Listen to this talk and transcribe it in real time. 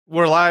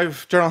We're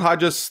live. General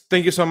Hodges,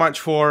 thank you so much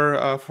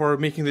for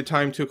making the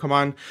time to come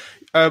on.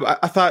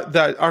 I thought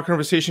that our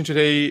conversation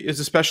today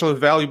is especially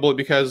valuable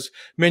because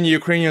many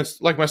Ukrainians,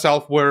 like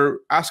myself,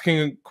 were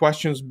asking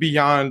questions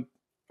beyond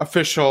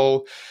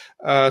official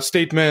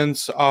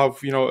statements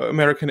of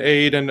American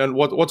aid and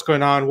what's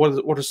going on.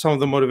 What are some of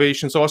the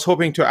motivations? So I was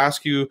hoping to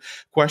ask you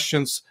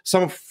questions,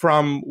 some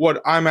from what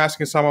I'm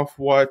asking, some of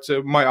what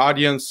my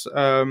audience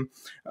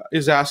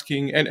is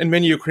asking, and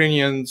many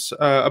Ukrainians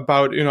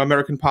about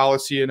American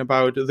policy and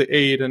about the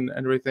aid and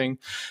everything.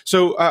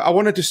 So I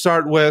wanted to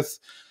start with.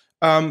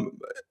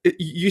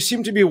 You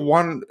seem to be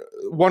one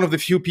of the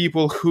few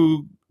people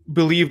who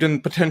believed in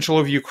potential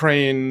of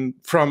Ukraine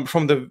from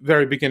the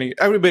very beginning.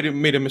 Everybody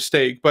made a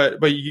mistake,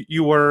 but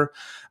you were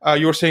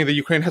saying that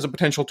Ukraine has a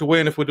potential to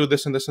win if we do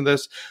this and this and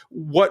this.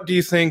 What do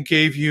you think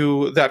gave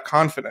you that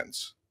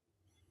confidence?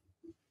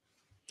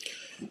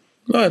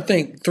 Well, I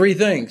think three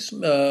things.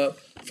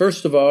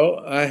 First of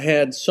all, I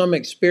had some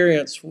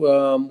experience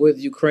with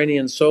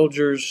Ukrainian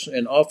soldiers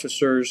and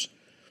officers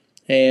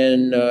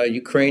and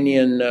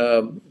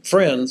Ukrainian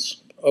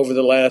friends over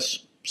the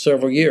last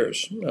several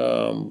years.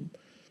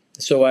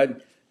 So I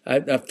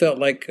felt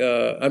like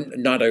I'm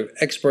not an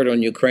expert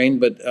on Ukraine,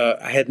 but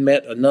I had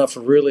met enough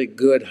really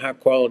good,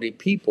 high-quality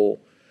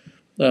people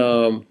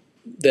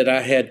that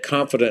I had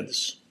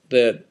confidence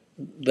that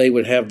they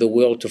would have the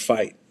will to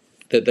fight,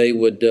 that they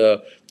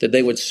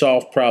would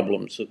solve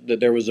problems, that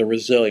there was a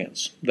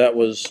resilience. That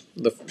was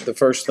the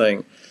first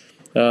thing.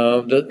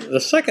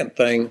 The second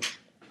thing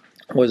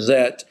was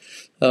that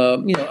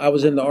I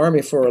was in the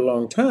Army for a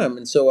long time,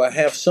 and so I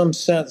have some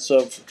sense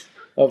of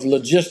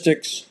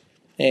logistics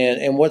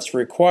and what's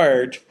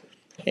required.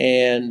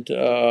 And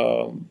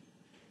when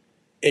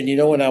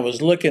I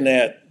was looking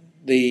at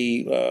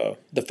the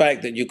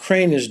fact that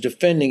Ukraine is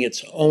defending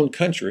its own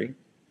country,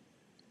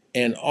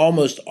 and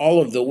almost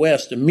all of the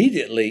West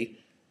immediately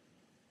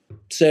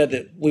said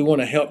that we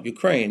want to help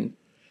Ukraine,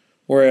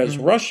 whereas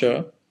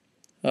Russia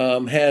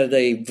had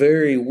a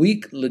very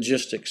weak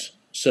logistics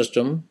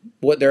system.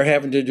 What they're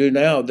having to do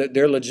now, that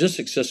their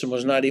logistics system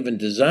was not even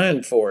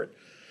designed for it.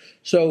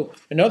 So,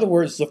 in other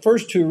words, the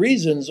first two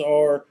reasons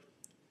are,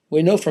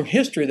 we know from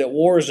history that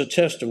war is a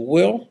test of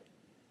will,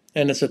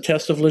 and it's a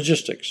test of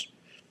logistics.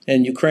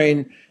 And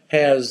Ukraine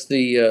has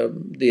the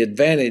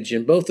advantage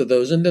in both of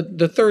those. And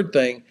the third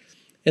thing,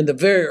 in the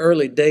very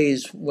early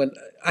days, when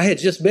I had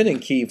just been in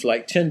Kyiv,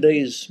 like 10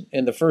 days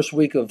in the first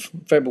week of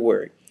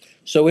February,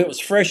 so it was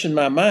fresh in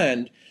my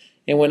mind.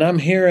 And when I'm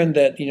hearing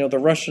that, the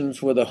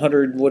Russians with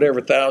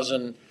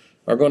 100,000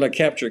 are going to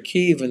capture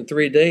Kyiv in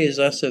 3 days,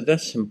 I said,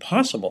 that's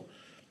impossible.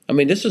 I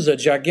mean, this is a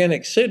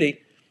gigantic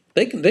city.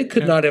 They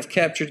could not have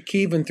captured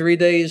Kyiv in 3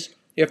 days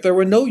if there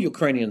were no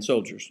Ukrainian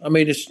soldiers. I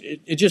mean,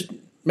 it just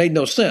made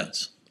no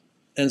sense.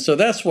 And so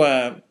that's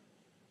why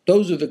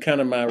those are the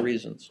kind of my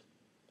reasons.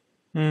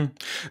 A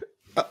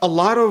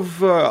lot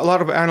of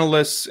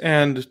analysts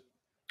and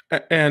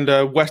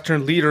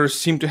Western leaders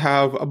seem to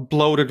have a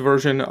bloated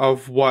version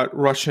of what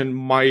Russian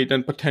might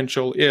and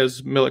potential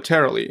is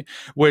militarily,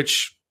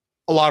 which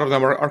a lot of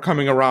them are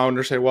coming around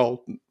or say,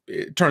 well,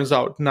 it turns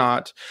out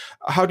not.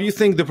 How do you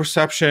think the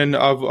perception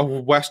of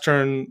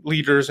Western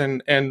leaders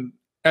and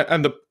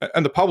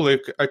the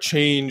public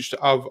changed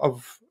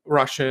of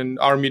Russian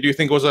army? Do you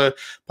think it was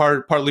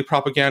partly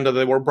propaganda that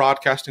they were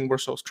broadcasting were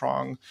so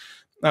strong?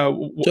 How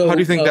do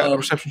you think that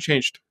perception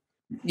changed?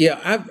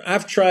 Yeah,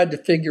 I've tried to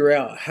figure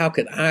out how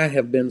could I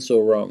have been so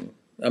wrong.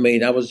 I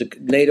mean, I was the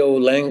NATO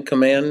Land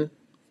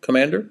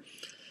Commander,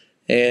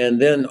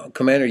 and then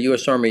Commander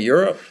U.S. Army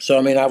Europe. So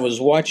I mean, I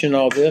was watching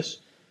all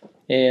this,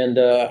 and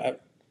I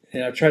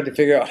tried to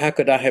figure out how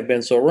could I have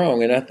been so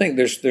wrong. And I think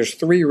there's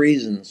three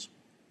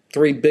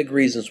big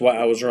reasons why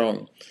I was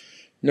wrong.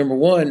 Number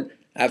one,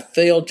 I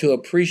failed to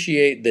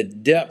appreciate the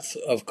depth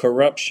of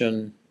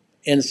corruption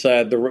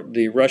inside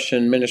the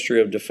Russian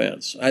Ministry of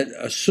Defense. I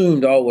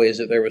assumed always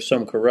that there was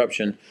some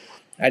corruption.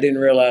 I didn't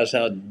realize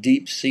how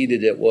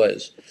deep-seated it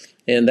was.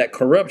 And that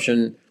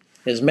corruption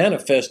is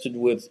manifested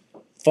with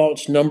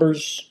false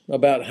numbers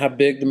about how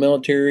big the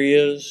military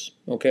is.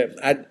 Okay,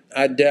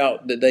 I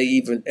doubt that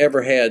they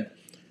ever had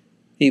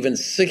even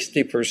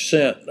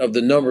 60% of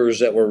the numbers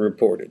that were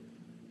reported.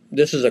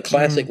 This is a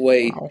classic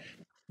way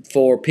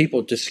for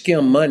people to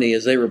skim money.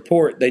 As they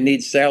report, they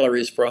need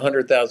salaries for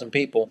 100,000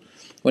 people,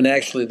 when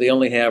actually they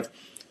only have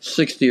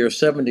 60 or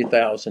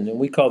 70,000, and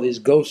we call these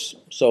ghost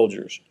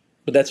soldiers.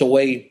 But that's a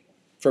way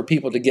for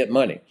people to get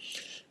money.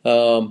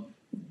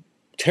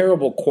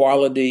 Terrible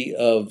quality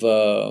of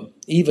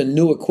even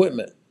new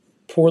equipment,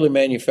 poorly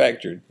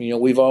manufactured.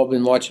 We've all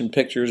been watching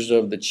pictures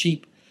of the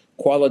cheap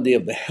quality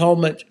of the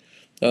helmet,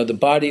 the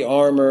body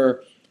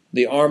armor,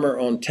 the armor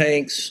on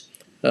tanks.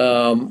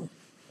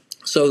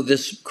 So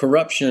this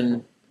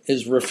corruption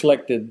is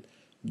reflected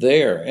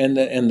there, and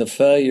the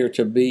failure to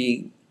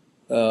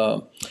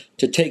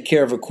take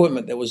care of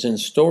equipment that was in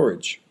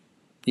storage.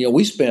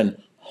 We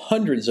spend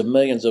hundreds of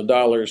millions of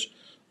dollars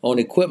on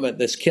equipment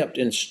that's kept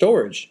in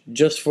storage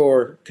just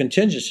for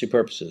contingency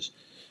purposes.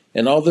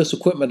 And all this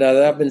equipment that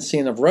I've been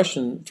seeing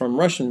from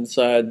Russian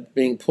side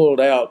being pulled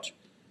out,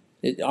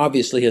 it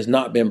obviously has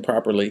not been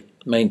properly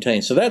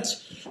maintained. So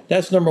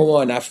that's number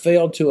one. I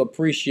failed to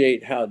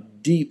appreciate how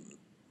deep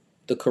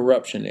the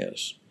corruption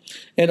is.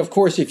 And of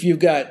course, if you've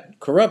got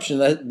corruption,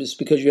 that's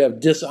because you have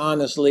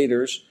dishonest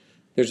leaders.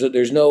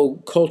 There's no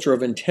culture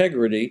of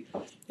integrity,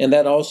 and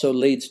that also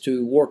leads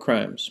to war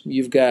crimes.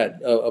 You've got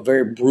a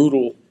very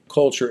brutal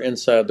culture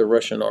inside the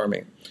Russian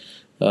army,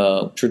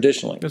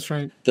 traditionally. That's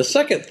right. The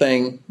second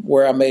thing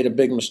where I made a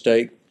big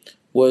mistake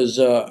was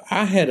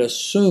I had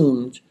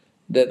assumed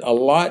that a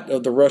lot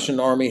of the Russian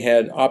army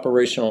had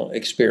operational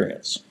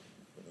experience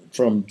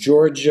from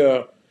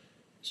Georgia,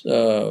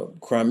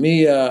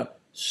 Crimea,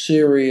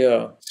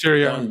 Syria,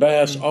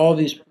 Donbass, all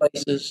these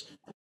places.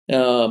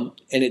 And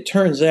it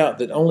turns out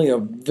that only a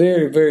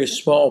very, very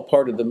small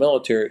part of the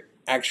military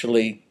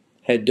actually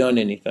had done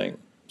anything.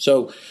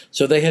 So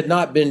they had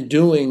not been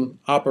doing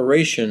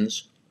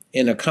operations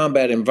in a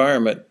combat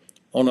environment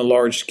on a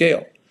large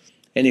scale.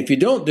 And if you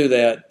don't do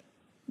that,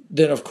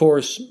 then of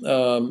course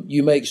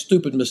you make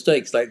stupid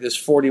mistakes like this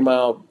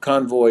 40-mile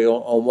convoy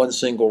on one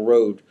single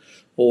road,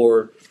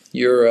 or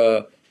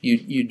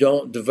you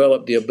don't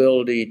develop the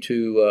ability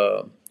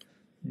to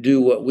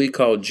do what we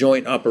call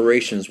joint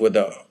operations, where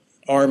the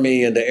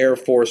Army and the Air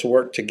Force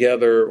work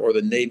together, or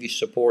the Navy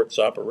supports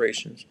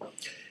operations.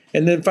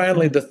 And then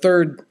finally, the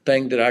third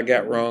thing that I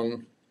got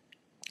wrong,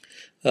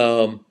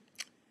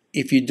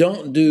 if you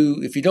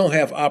don't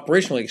have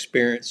operational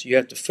experience, you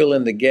have to fill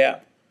in the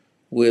gap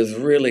with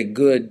really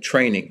good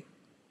training.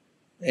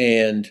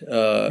 And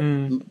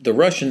the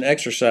Russian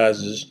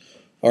exercises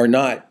are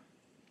not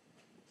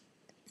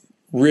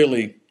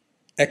really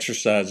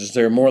exercises.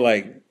 They're more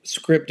like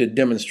scripted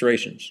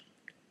demonstrations.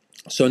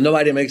 So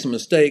nobody makes a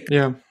mistake.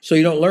 Yeah. So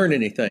you don't learn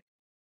anything.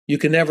 You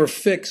can never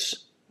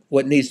fix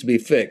what needs to be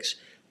fixed.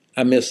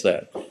 I miss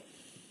that.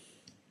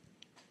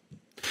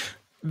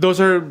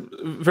 Those are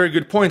very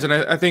good points, and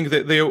I think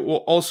that they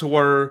also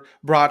were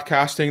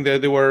broadcasting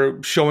that they were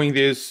showing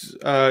these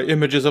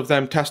images of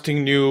them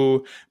testing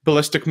new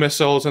ballistic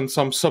missiles and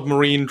some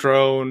submarine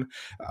drone.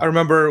 I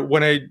remember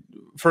when I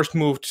first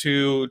moved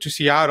to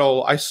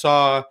Seattle, I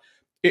saw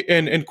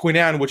in Queen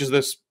Anne, which is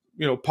this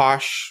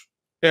posh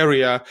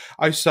area,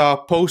 I saw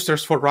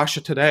posters for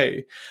Russia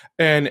Today,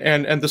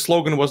 and the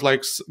slogan was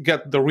like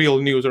 "Get the real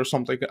news" or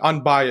something,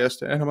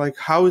 unbiased. And I'm like,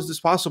 how is this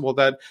possible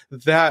that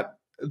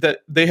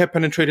they have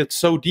penetrated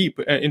so deep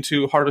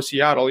into heart of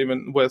Seattle,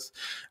 even with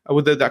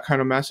that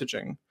kind of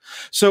messaging?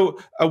 So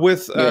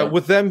with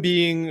them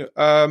being,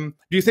 do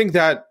you think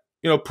that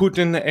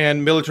Putin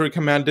and military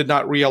command did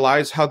not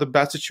realize how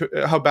bad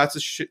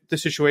the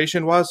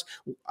situation was?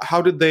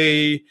 How did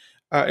they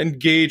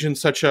engage in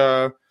such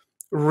a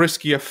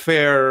risky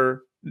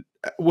affair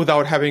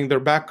without having their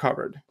back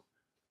covered?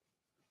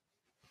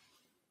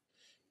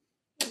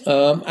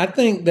 I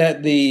think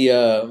that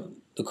the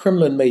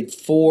Kremlin made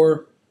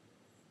four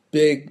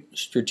big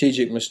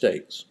strategic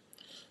mistakes.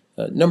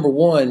 Number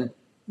one,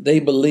 they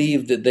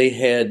believed that they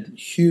had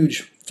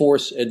huge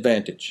force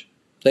advantage.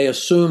 They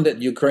assumed that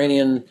the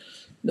Ukrainian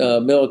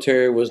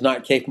military was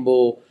not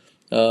capable.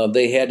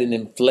 They had an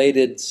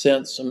inflated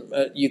sense,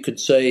 you could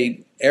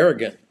say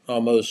arrogant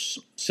almost,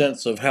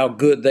 sense of how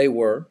good they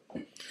were.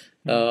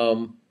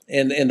 And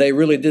they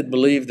really did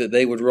believe that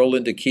they would roll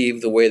into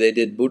Kyiv the way they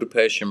did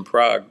Budapest and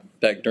Prague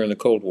back during the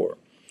Cold War.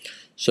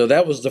 So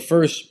that was the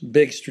first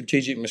big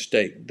strategic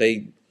mistake.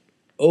 They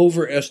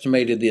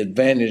overestimated the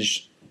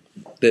advantage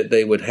that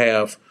they would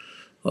have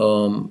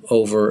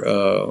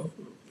over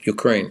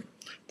Ukraine.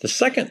 The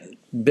second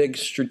big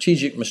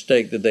strategic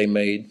mistake that they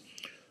made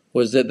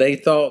was that they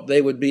thought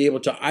they would be able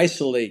to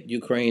isolate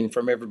Ukraine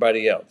from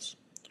everybody else.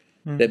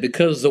 That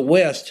because the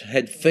West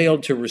had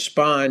failed to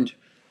respond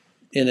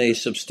in a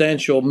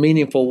substantial,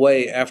 meaningful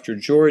way after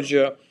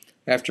Georgia,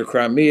 after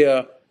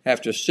Crimea,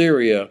 after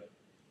Syria,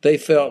 they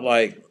felt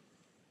like,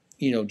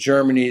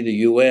 Germany, the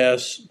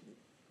U.S.,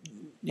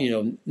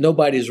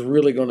 nobody's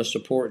really going to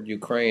support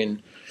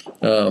Ukraine.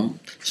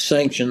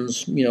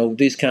 Sanctions,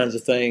 these kinds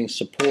of things,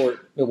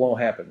 support, it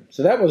won't happen.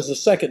 So that was the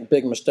second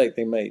big mistake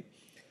they made.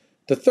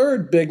 The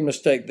third big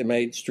mistake they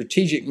made,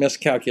 strategic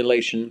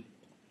miscalculation,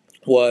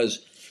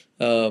 was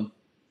that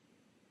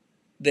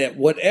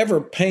whatever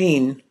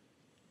pain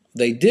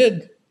they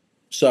did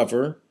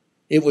suffer,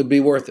 it would be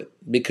worth it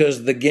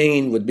because the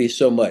gain would be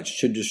so much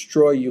to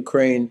destroy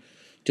Ukraine,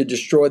 to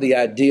destroy the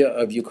idea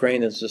of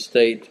Ukraine as a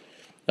state.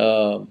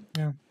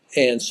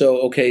 And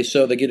so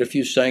they get a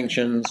few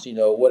sanctions,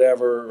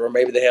 whatever, or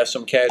maybe they have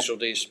some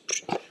casualties.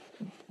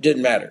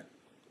 Didn't matter.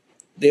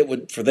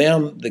 For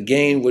them, the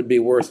gain would be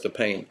worth the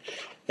pain.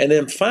 And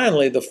then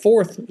finally, the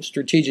fourth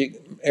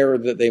strategic error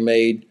that they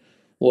made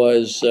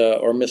was,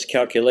 or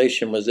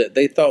miscalculation, was that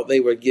they thought they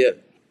would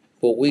get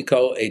what we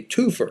call a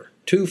twofer,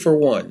 2 for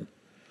 1.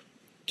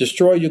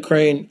 Destroy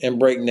Ukraine and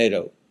break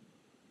NATO.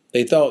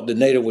 They thought that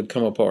NATO would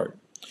come apart.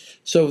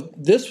 So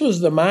this was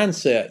the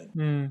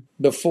mindset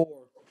before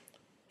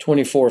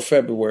 24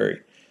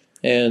 February.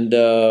 And,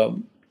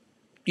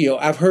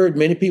 I've heard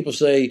many people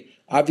say,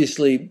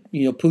 Obviously,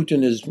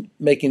 Putin is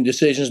making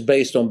decisions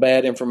based on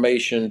bad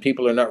information.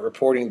 People are not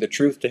reporting the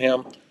truth to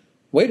him.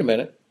 Wait a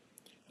minute.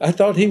 I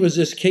thought he was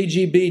this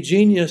KGB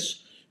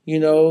genius.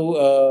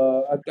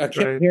 I kept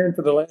hearing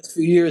for the last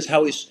few years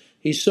how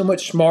he's so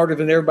much smarter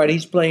than everybody.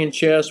 He's playing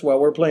chess while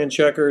we're playing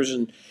checkers,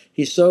 and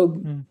he's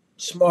so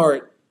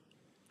smart.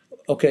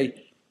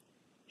 Okay,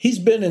 he's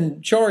been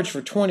in charge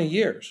for 20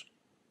 years.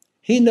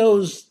 He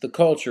knows the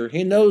culture.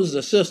 He knows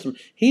the system.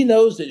 He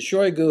knows that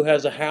Shoigu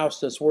has a house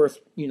that's worth,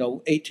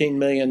 $18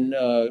 million.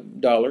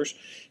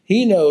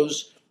 He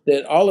knows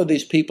that all of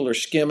these people are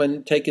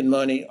skimming, taking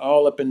money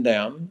all up and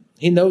down.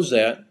 He knows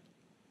that.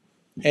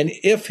 And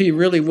if he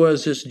really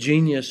was this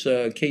genius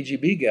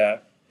KGB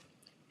guy,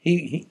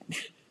 he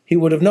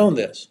would have known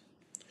this.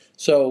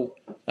 So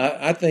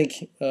I think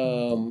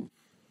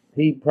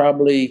he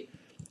probably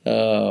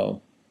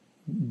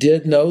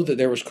did know that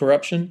there was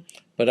corruption,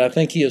 but I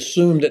think he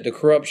assumed that the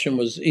corruption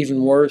was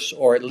even worse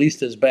or at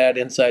least as bad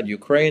inside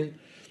Ukraine,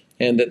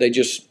 and that they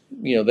just,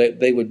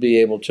 they would be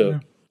able to. Yeah.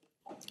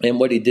 And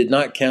what he did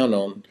not count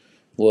on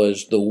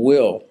was the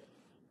will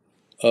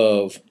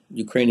of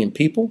Ukrainian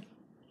people,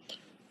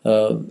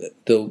 and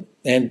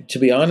to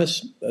be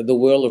honest, the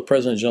will of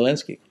President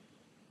Zelensky.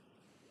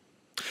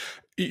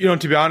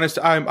 To be honest,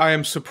 I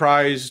am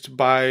surprised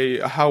by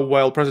how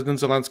well President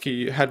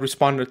Zelensky had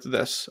responded to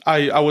this.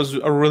 I was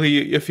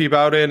really iffy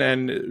about it,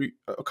 and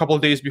a couple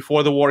of days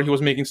before the war, he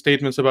was making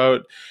statements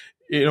about,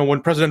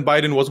 when President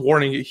Biden was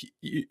warning,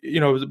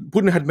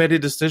 Putin had made a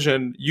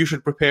decision, you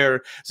should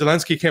prepare.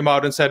 Zelensky came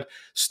out and said,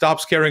 stop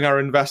scaring our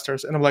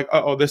investors. And I'm like,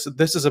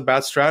 this is a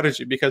bad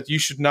strategy, because you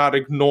should not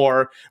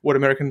ignore what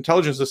American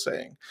intelligence is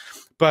saying.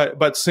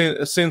 But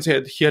since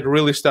he had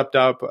really stepped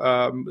up,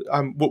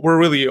 we're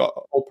really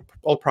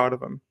all proud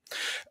of him.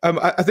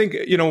 I think,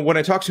 when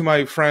I talk to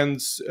my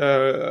friends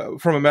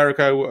from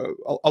America,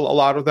 a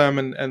lot of them,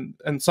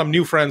 and some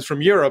new friends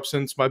from Europe,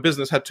 since my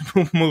business had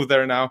to move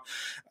there now,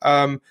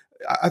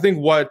 I think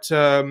what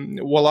a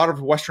lot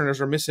of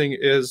Westerners are missing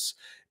is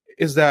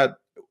that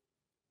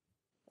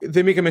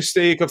they make a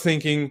mistake of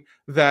thinking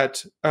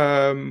that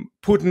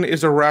Putin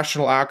is a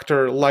rational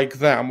actor like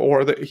them,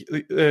 or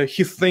that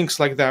he thinks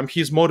like them.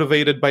 He's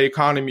motivated by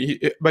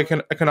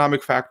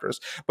economic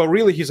factors, but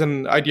really he's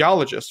an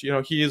ideologist.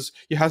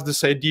 He has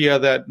this idea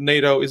that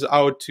NATO is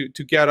out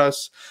to get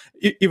us,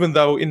 even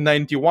though in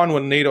 '91,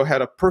 when NATO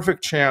had a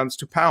perfect chance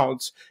to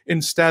pounce,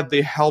 instead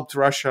they helped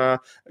Russia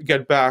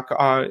get back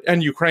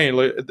and Ukraine,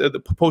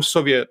 the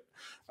post-Soviet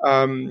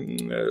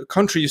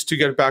countries, to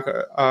get back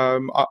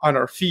on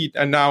our feet.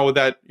 And now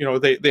that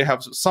they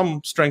have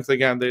some strength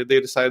again, they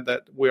decide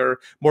that we're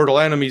mortal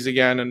enemies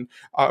again. And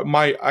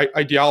my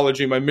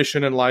ideology, my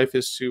mission in life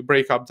is to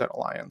break up that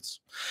alliance.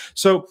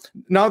 So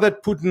now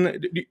that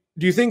Putin,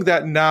 do you think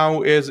that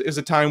now is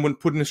a time when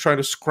Putin is trying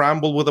to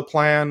scramble with a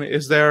plan?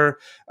 Is there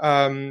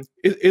a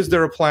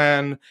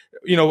plan?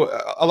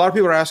 A lot of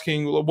people are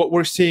asking what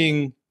we're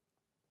seeing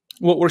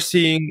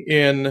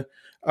in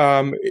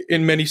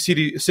many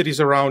cities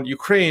around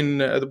Ukraine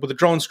with the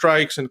drone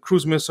strikes and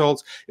cruise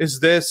missiles. Is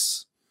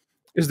this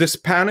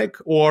panic,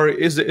 or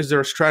is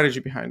there a strategy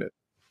behind it?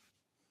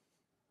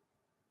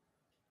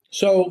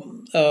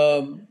 So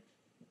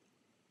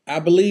I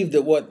believe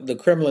that what the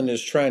Kremlin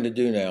is trying to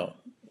do now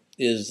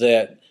is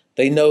that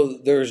they know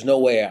there's no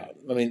way out.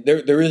 I mean,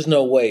 there is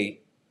no way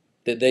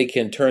that they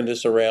can turn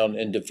this around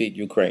and defeat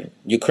Ukraine.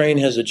 Ukraine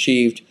has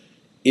achieved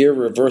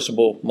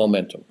irreversible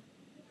momentum.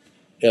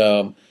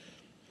 I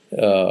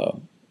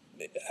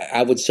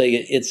would say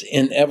it's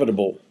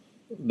inevitable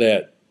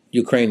that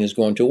Ukraine is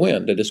going to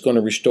win, that it's going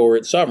to restore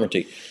its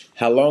sovereignty.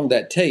 How long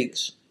that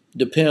takes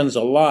depends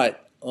a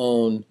lot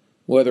on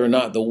whether or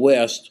not the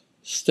West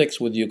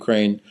sticks with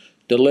Ukraine,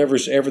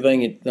 delivers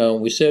everything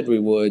we said we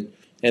would,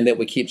 and that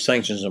we keep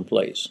sanctions in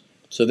place.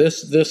 So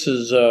this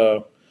is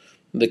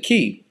the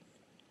key.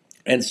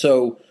 And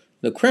so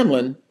the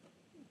Kremlin,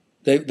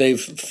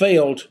 they've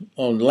failed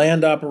on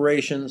land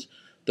operations.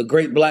 The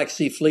Great Black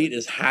Sea Fleet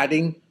is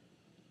hiding,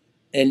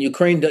 and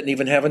Ukraine doesn't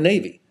even have a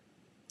navy.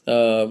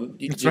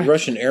 The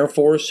Russian Air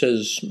Force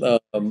has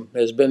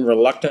been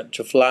reluctant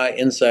to fly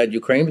inside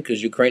Ukraine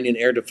because Ukrainian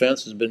air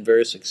defense has been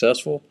very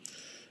successful.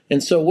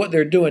 And so what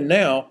they're doing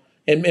now,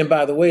 and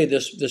by the way,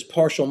 this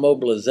partial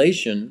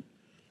mobilization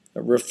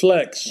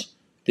reflects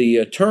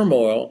the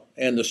turmoil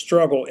and the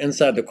struggle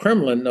inside the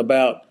Kremlin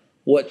about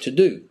what to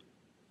do.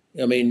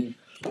 I mean,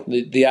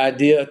 the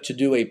idea to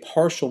do a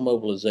partial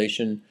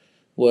mobilization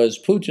was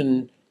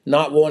Putin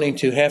not wanting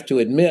to have to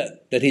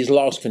admit that he's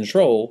lost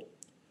control,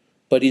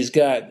 but he's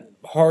got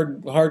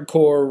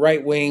hardcore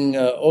right-wing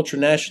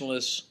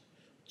ultra-nationalist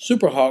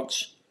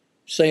superhawks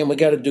saying we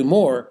got to do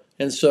more.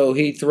 And so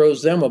he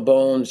throws them a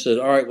bone and says,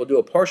 all right, we'll do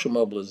a partial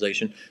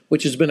mobilization,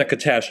 which has been a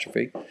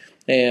catastrophe.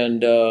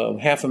 And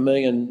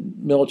 500,000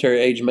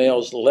 military-age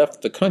males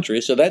left the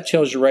country. So that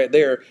tells you right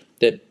there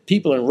that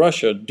people in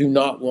Russia do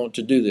not want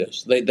to do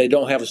this. They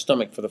don't have a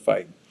stomach for the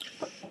fight.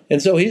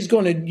 And so he's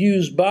going to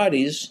use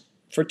bodies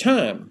for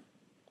time.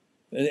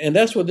 And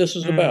that's what this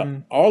is about.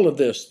 All of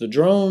this, the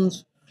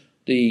drones,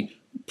 the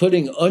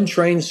putting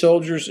untrained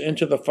soldiers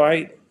into the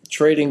fight,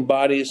 trading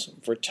bodies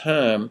for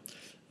time,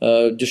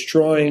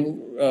 destroying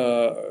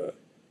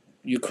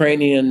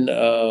Ukrainian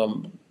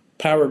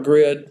power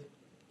grid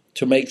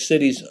to make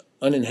cities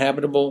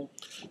uninhabitable,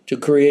 to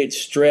create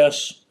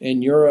stress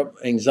in Europe,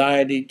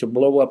 anxiety, to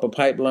blow up a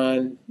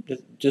pipeline.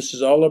 This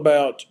is all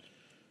about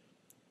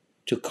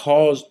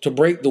to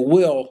break the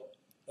will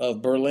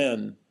of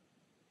Berlin,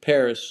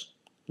 Paris,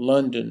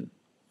 London,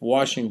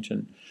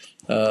 Washington,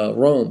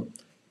 Rome.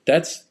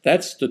 That's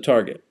the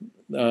target.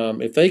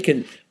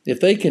 If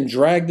they can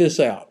drag this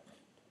out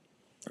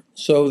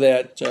so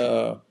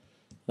that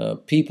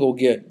people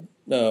get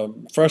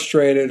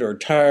frustrated or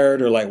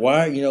tired or like,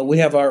 why? We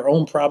have our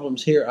own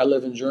problems here. I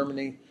live in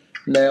Germany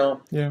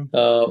now. Yeah.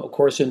 Of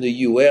course, in the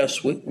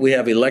U.S., we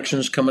have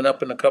elections coming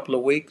up in a couple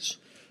of weeks.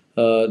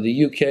 The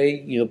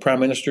U.K.,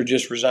 Prime Minister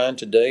just resigned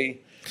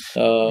today.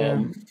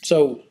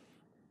 So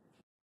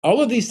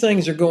all of these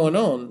things are going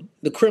on.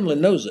 The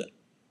Kremlin knows it.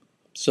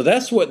 So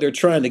that's what they're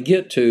trying to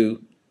get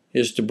to,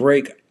 is to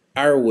break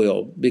our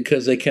will,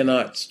 because they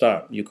cannot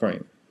stop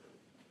Ukraine.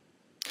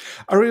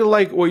 I really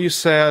like what you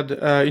said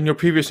in your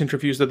previous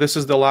interviews, that this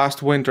is the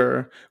last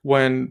winter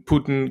when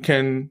Putin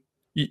can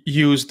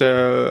use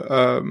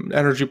the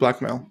energy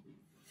blackmail.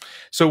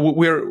 So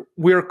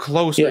we're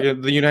closer. Yeah.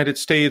 The United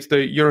States,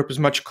 Europe is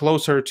much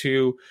closer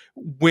to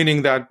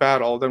winning that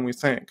battle than we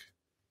think.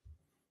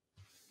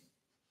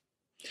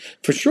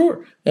 For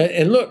sure.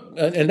 And look,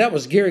 and that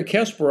was Gary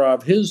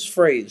Kasparov, his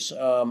phrase.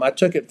 I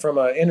took it from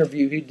an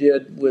interview he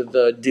did with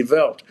Die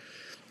Welt.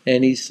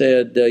 And he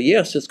said,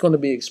 yes, it's going to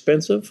be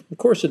expensive. Of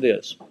course it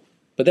is.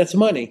 But that's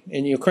money,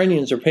 and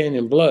Ukrainians are paying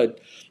in blood.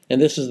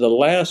 And this is the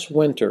last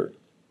winter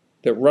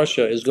that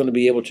Russia is going to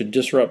be able to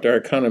disrupt our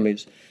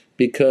economies,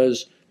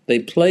 because they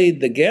played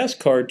the gas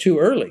card too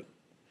early.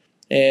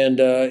 And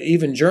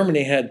even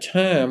Germany had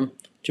time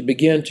to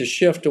begin to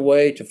shift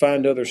away, to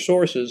find other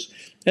sources.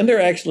 And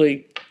they're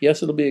actually,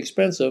 yes, it'll be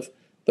expensive,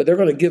 but they're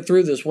going to get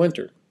through this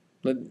winter.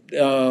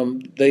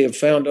 They have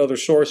found other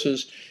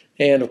sources.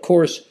 And of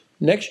course,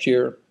 next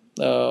year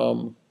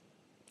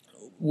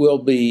will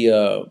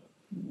be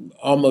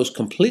almost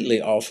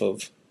completely off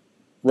of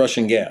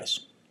Russian gas.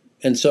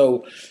 And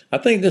so I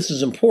think this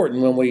is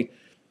important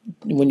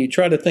when you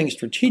try to think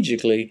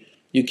strategically.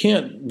 You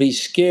can't be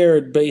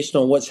scared based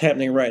on what's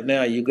happening right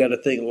now. You've got to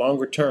think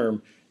longer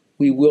term.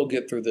 We will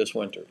get through this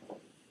winter.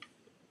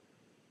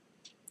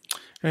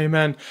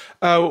 Amen.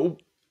 A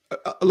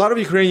lot of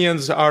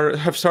Ukrainians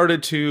have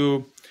started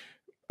to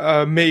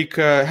make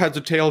heads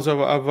or tails of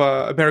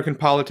American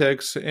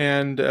politics,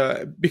 and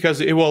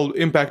because it will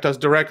impact us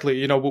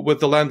directly,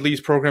 with the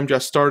Lend-Lease program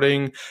just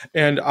starting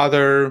and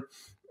other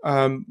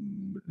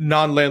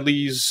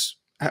non-Lend-Lease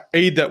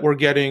aid that we're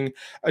getting.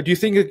 Do you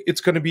think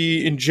it's going to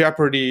be in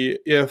jeopardy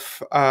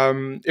if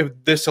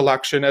this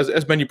election,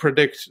 as many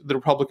predict, the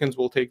Republicans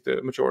will take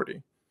the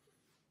majority?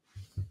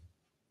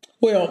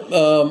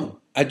 Well,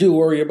 I do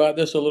worry about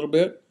this a little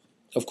bit.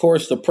 Of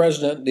course,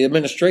 the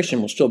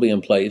administration will still be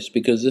in place,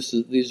 because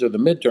these are the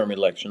midterm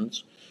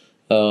elections,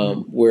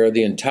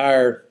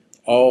 where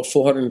all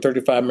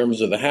 435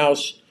 members of the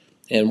House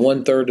and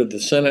 1/3 of the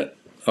Senate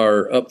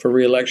are up for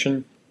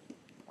re-election.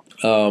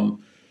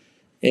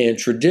 And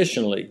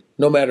traditionally,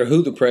 no matter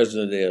who the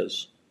president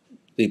is,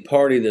 the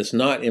party that's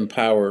not in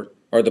power,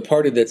 or the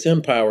party that's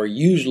in power,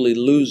 usually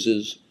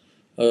loses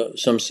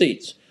some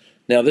seats.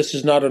 Now, this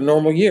is not a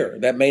normal year.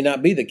 That may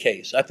not be the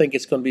case. I think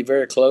it's going to be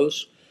very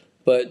close.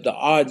 But the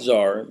odds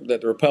are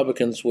that the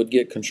Republicans would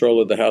get control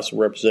of the House of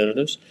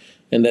Representatives,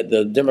 and that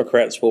the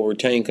Democrats will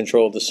retain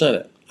control of the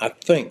Senate. I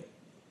think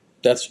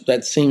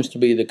that seems to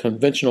be the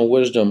conventional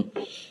wisdom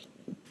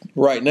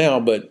right now.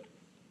 But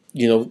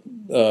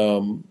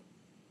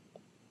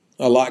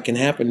a lot can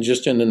happen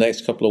just in the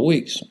next couple of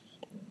weeks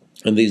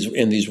in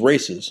these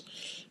races.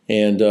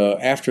 And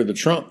after the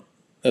Trump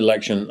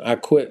election, I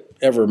quit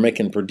ever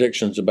making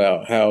predictions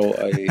about how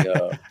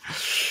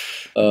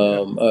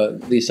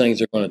these things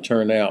are going to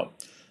turn out.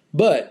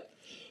 But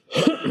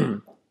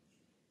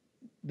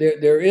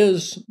there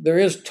is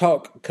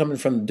talk coming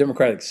from the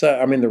Democratic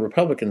side, the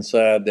Republican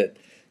side, that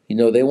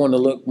they want to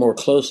look more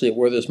closely at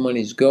where this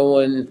money's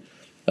going.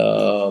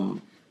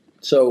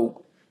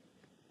 So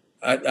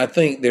I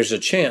think there's a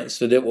chance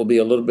that it will be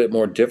a little bit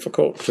more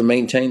difficult to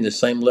maintain the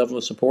same level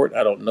of support.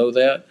 I don't know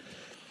that.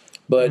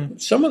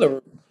 But some of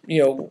the,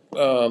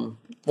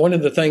 one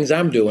of the things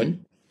I'm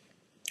doing,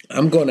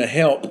 I'm going to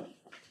help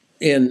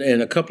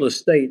in a couple of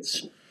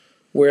states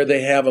where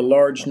they have a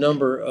large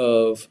number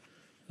of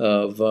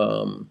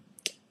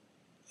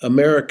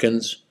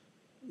Americans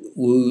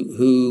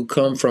who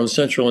come from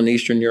Central and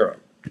Eastern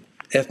Europe.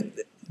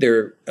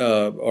 There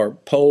are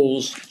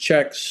Poles,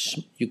 Czechs,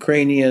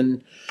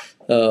 Ukrainian,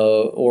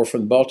 or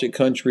from the Baltic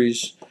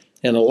countries.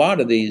 And a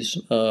lot of these,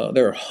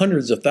 there are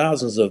hundreds of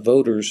thousands of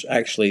voters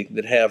actually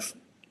that have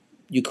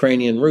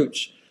Ukrainian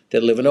roots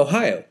that live in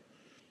Ohio.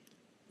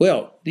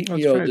 Well,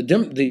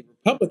 the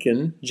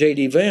Republican,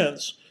 J.D.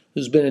 Vance,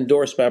 who's been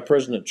endorsed by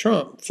President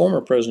Trump, former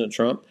President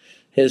Trump,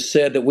 has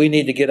said that we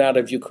need to get out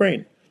of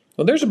Ukraine.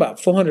 Well, there's about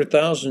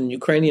 400,000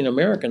 Ukrainian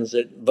Americans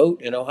that vote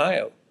in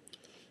Ohio.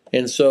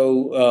 And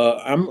so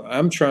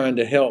I'm trying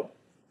to help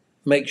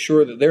make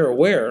sure that they're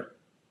aware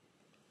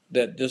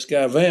that this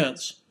guy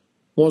Vance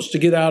wants to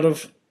get out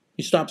of,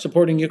 you stop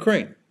supporting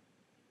Ukraine.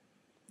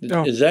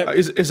 Oh, is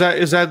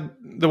that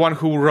the one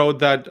who wrote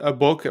that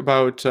book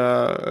about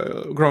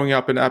growing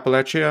up in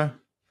Appalachia?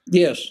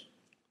 Yes.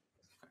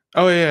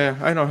 Oh yeah,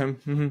 I know him.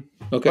 Mm-hmm.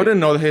 Okay. I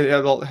didn't know that he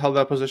held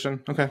that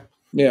position. Okay.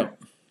 Yeah.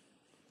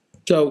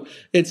 So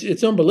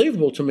it's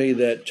unbelievable to me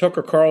that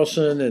Tucker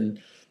Carlson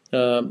and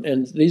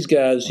these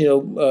guys,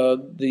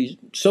 the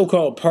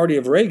so-called party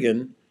of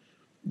Reagan,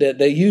 that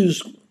they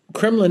use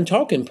Kremlin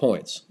talking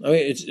points. I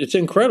mean, it's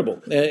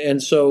incredible,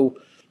 and so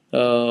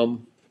the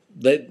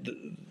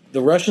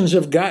Russians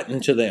have gotten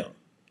to them,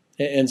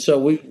 and so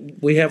we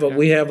got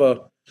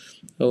to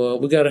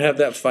have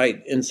that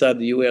fight inside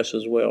the U.S.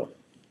 as well.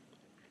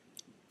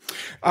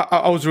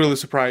 I was really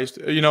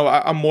surprised.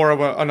 I'm more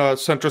of on a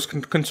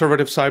centrist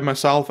conservative side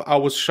myself. I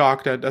was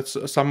shocked at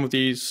some of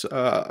these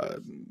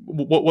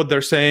what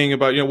they're saying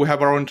about we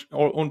have our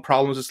own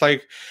problems. It's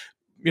like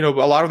a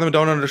lot of them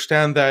don't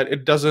understand that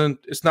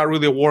it's not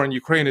really a war in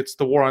Ukraine. It's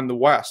the war on the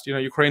West.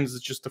 Ukraine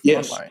is just the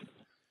front line.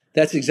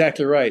 That's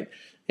exactly right.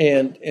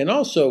 And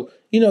also,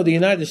 the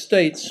United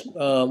States,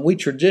 we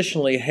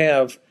traditionally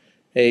have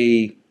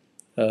an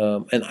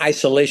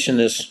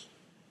isolationist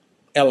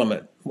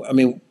element. I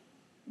mean,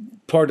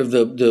 part of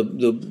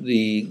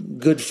the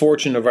good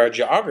fortune of our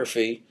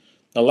geography,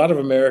 a lot of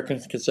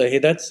Americans could say, hey,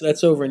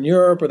 that's over in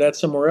Europe or that's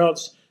somewhere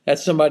else.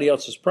 That's somebody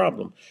else's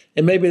problem.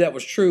 And maybe that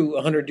was true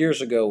 100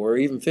 years ago or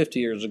even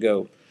 50 years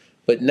ago.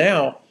 But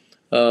now,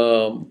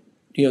 the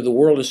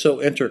world is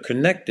so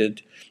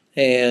interconnected,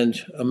 and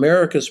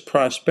America's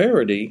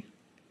prosperity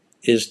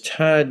is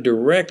tied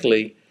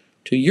directly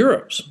to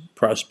Europe's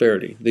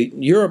prosperity.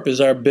 Europe is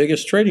our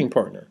biggest trading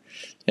partner.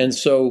 And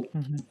so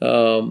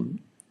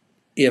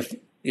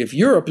if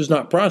Europe is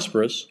not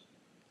prosperous,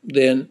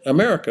 then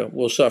America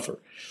will suffer.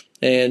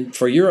 And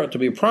for Europe to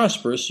be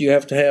prosperous, you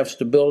have to have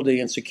stability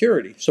and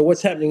security. So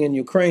what's happening in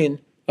Ukraine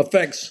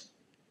affects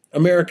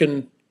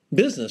American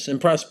business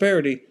and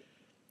prosperity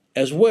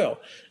as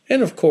well.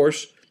 And of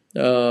course,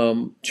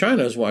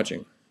 China is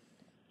watching.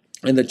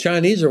 And the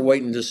Chinese are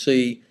waiting to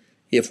see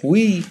if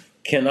we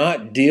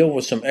cannot deal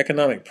with some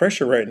economic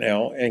pressure right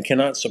now and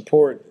cannot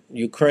support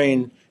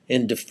Ukraine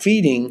in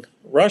defeating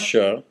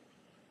Russia,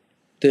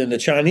 then the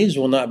Chinese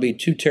will not be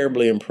too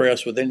terribly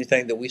impressed with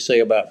anything that we say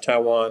about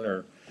Taiwan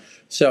or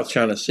South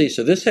China Sea.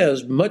 So this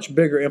has much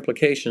bigger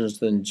implications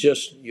than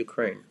just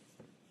Ukraine.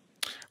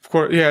 Of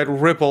course, yeah, it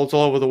ripples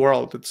all over the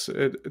world.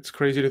 It's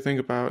crazy to think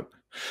about.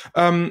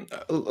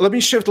 Let me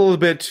shift a little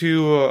bit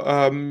to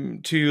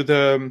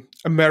the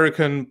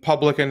American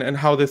public and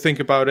how they think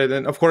about it.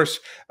 And of course,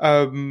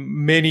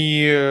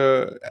 everybody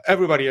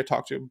I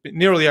talk to,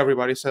 nearly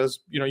everybody says,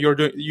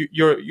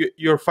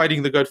 you're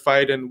fighting the good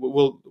fight, and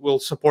will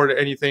support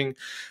anything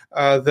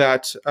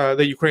that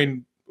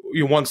Ukraine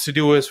wants to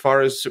do as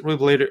far as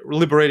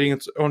liberating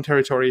its own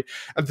territory.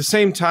 At the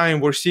same time,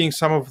 we're seeing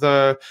some of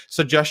the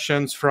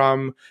suggestions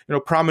from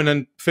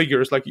prominent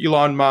figures like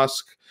Elon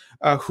Musk,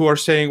 who are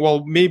saying,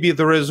 well, maybe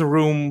there is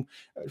room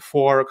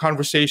for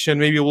conversation.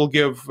 Maybe we'll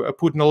give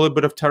Putin a little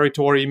bit of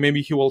territory.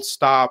 Maybe he will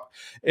stop.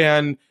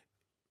 And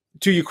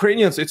to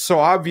Ukrainians, it's so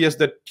obvious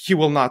that he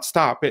will not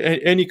stop.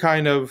 Any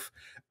kind of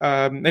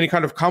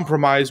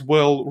compromise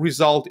will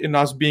result in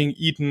us being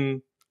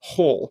eaten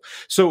whole.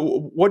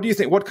 So what do you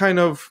think? What kind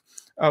of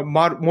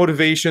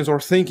motivations or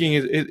thinking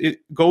it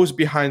goes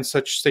behind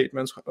such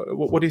statements?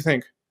 What do you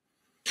think?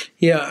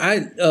 Yeah,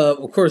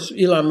 of course,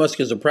 Elon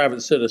Musk is a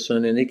private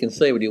citizen and he can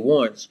say what he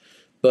wants,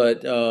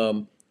 but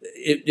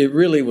it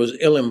really was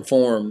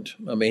ill-informed.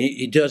 I mean,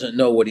 he doesn't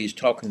know what he's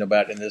talking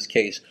about in this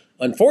case.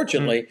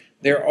 Unfortunately,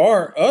 there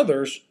are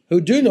others who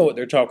do know what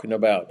they're talking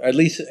about, or at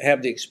least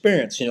have the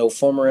experience,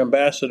 former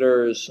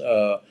ambassadors,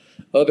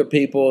 other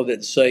people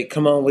that say,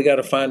 come on, we got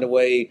to find a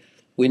way.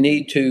 We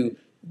need to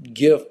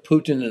give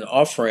Putin an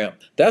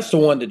off-ramp. That's the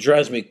one that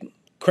drives me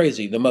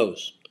crazy the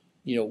most.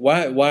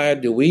 Why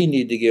do we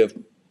need to give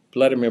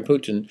Vladimir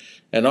Putin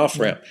an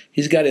off-ramp?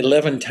 He's got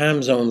 11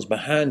 time zones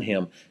behind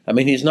him. I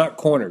mean, he's not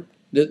cornered.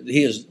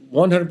 He is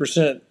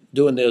 100%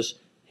 doing this,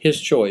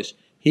 his choice.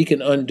 He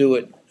can undo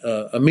it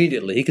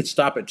immediately. He could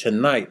stop it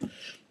tonight.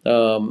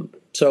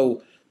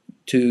 So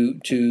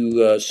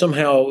to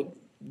somehow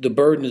the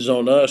burden is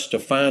on us to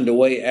find a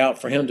way out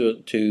for him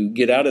to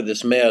get out of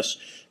this mess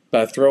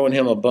by throwing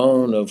him a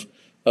bone of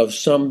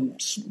some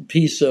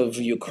piece of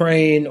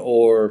Ukraine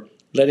or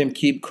let him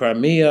keep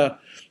Crimea.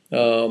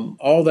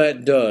 All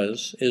that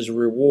does is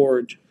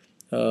reward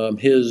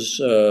his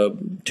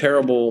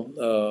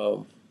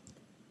terrible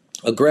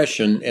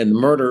aggression and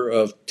murder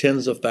of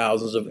tens of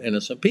thousands of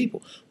innocent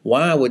people.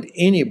 Why would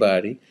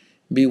anybody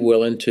be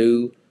willing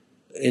to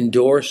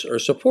endorse or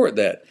support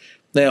that?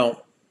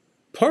 Now,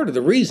 part of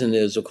the reason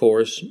is, of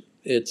course,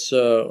 it's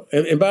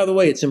and by the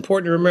way, it's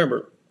important to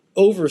remember,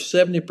 over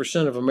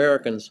 70% of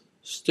Americans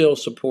still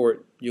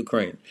support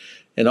Ukraine.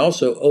 And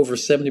also over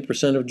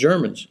 70% of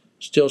Germans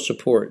still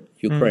support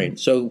Ukraine.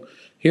 So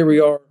here we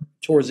are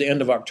towards the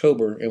end of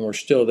October, and we're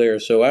still there.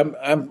 So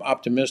I'm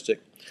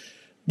optimistic.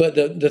 But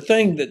the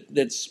thing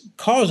that's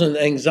causing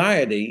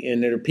anxiety,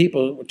 and there are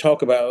people who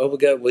talk about,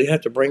 oh, we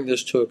have to bring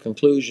this to a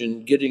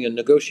conclusion. Getting a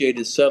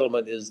negotiated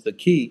settlement is the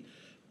key.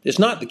 It's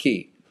not the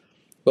key.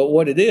 But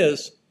what it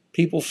is,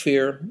 people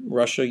fear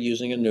Russia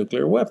using a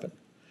nuclear weapon.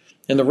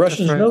 And the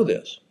Russians know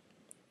this.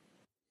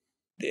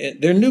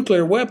 Their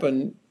nuclear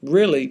weapon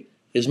really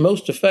is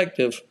most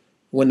effective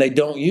when they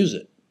don't use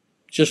it,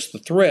 just the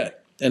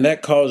threat. And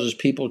that causes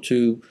people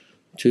to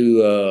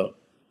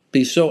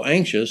be so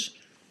anxious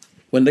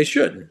when they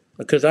shouldn't,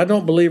 because I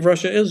don't believe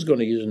Russia is going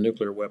to use a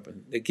nuclear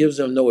weapon. It gives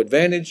them no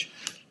advantage.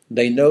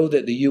 They know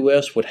that the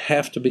U.S. would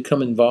have to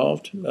become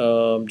involved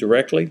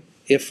directly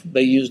if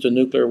they used a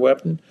nuclear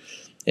weapon,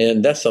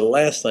 and that's the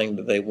last thing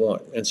that they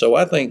want. And so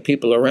I think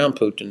people around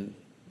Putin,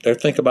 they're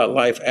thinking about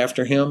life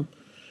after him.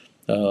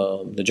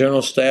 The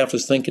general staff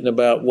is thinking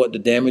about what the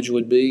damage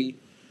would be,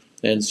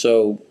 and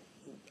so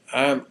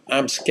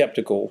I'm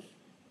skeptical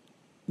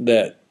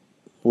that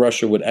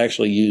Russia would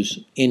actually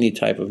use any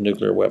type of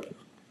nuclear weapon.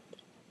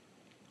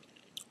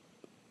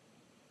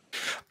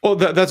 Well,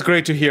 that's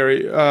great to hear,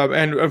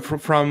 and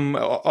from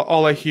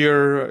all I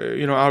hear,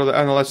 out of the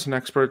analysts and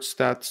experts,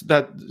 that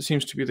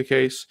seems to be the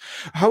case.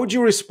 How would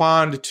you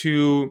respond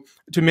to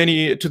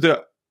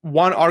the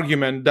one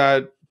argument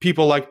that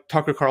people like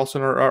Tucker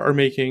Carlson are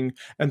making,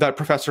 and that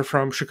professor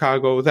from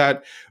Chicago,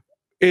 that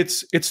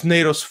it's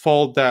NATO's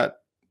fault that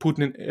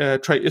Putin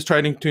is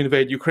trying to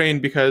invade Ukraine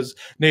because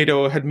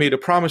NATO had made a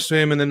promise to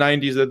him in the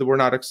 90s that they were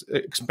not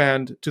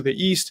expand to the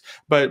east,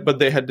 but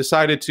they had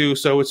decided to.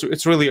 So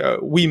it's really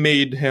we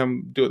made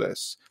him do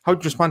this. How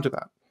would you respond to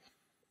that?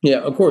 Yeah,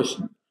 of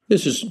course,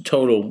 this is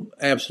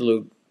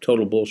absolute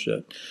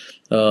bullshit.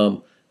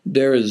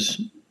 There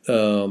is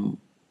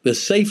the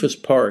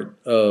safest part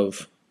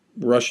of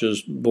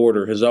Russia's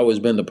border has always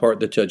been the part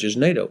that touches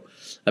NATO.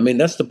 I mean,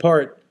 that's the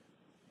part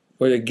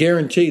where they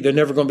guarantee they're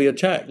never going to be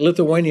attacked.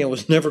 Lithuania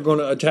was never going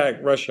to attack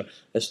Russia.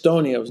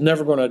 Estonia was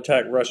never going to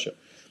attack Russia.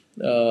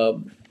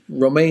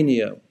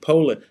 Romania,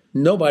 Poland,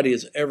 nobody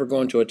is ever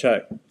going to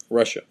attack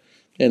Russia.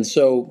 And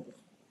so,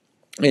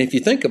 and if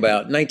you think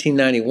about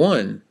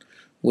 1991,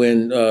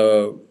 when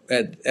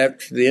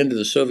after the end of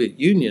the Soviet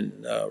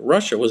Union,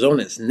 Russia was on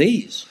its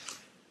knees.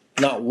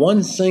 Not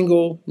one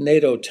single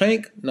NATO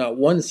tank, not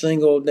one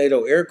single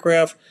NATO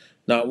aircraft,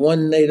 not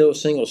one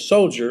single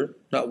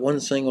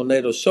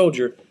NATO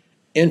soldier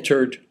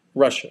entered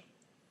Russia.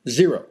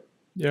 Zero.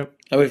 Yep.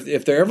 I mean,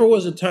 if there ever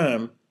was a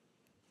time,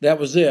 that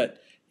was it.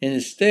 And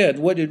instead,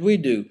 what did we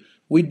do?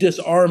 We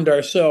disarmed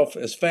ourselves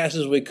as fast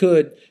as we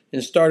could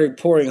and started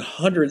pouring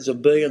hundreds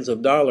of billions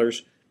of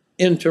dollars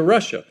into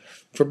Russia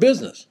for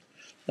business.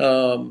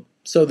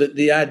 So that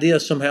the idea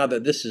somehow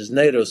that this is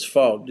NATO's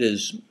fault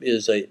is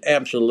a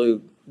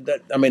absolute.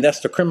 That's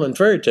the Kremlin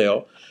fairy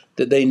tale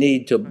that they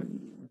need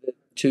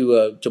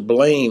to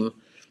blame.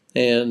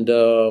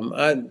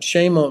 And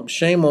shame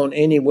on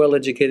any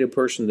well-educated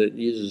person that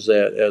uses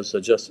that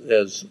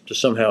as to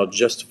somehow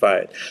justify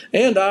it.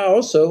 And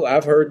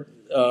I've heard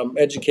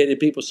educated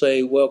people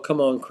say, "Well,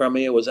 come on,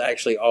 Crimea was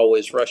actually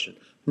always Russian."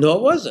 No,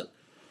 it wasn't,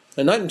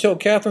 and not until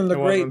Catherine the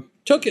Great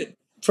took it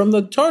from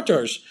the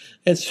Tartars.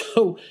 And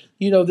so,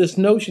 this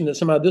notion that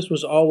somehow this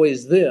was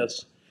always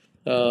this,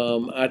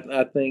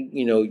 I think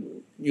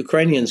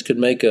Ukrainians could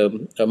make a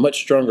much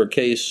stronger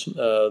case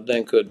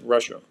than could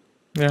Russia.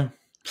 Yeah.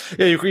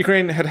 Yeah,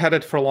 Ukraine had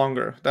it for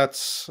longer.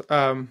 That's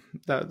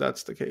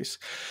the case.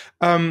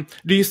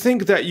 Do you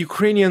think that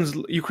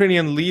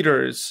Ukrainian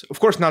leaders,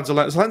 of course not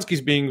Zelensky's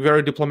being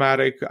very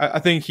diplomatic. I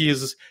think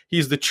he's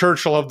the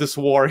Churchill of this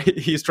war.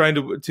 He's trying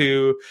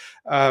to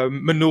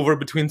maneuver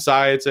between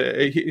sides.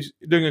 He's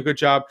doing a good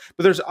job.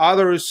 But there's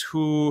others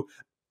who,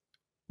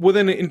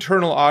 within an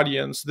internal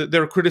audience, that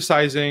they're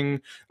criticizing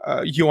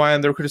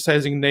UN, they're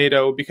criticizing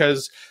NATO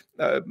because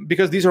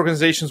these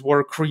organizations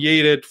were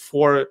created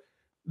for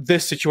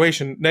this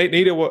situation.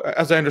 NATO,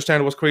 as I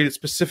understand, was created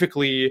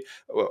specifically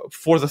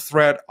for the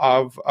threat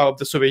of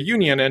the Soviet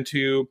Union and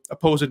to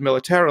oppose it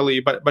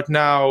militarily. But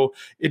now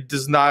it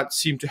does not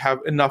seem to have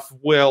enough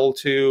will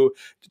to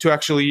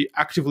actually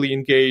actively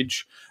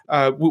engage.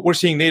 We're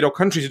seeing NATO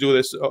countries do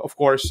this, of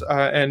course,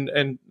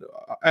 and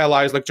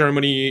allies like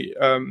Germany,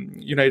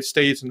 United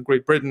States, and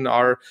Great Britain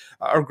are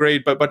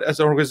great. But as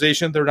an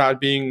organization, they're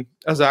not being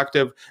as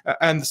active.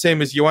 And the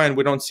same as UN,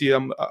 we don't see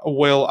them a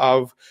will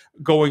of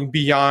going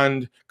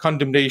beyond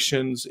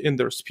condemnations in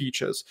their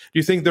speeches. Do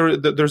you think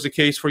there's a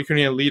case for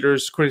Ukrainian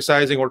leaders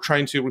criticizing or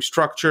trying to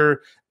restructure?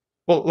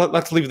 Well,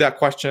 let's leave that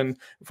question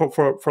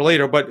for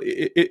later. But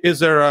is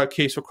there a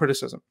case for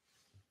criticism?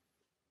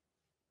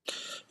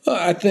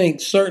 I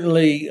think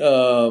certainly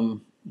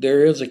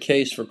there is a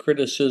case for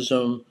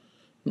criticism.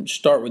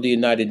 Start with the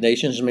United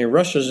Nations. I mean,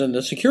 Russia's in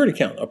the Security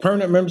Council, a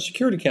permanent member of the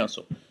Security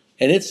Council,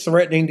 and it's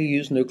threatening to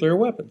use nuclear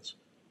weapons.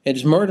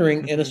 It's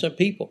murdering innocent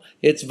people.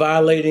 It's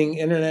violating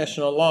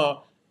international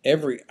law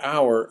every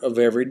hour of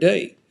every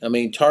day. I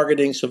mean,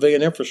 targeting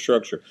civilian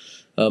infrastructure.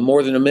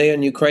 More than 1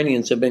 million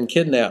Ukrainians have been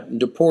kidnapped and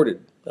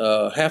deported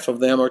Half of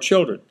them are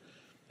children.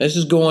 This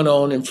is going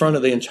on in front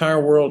of the entire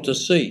world to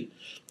see.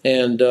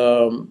 And,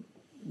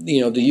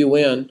 the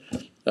UN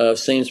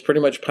seems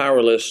pretty much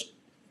powerless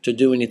to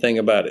do anything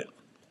about it.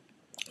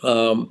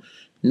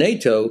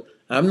 NATO,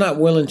 I'm not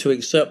willing to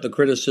accept the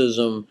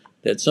criticism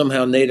that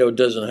somehow NATO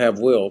doesn't have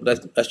will.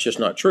 That's just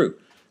not true.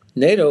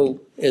 NATO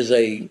is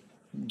a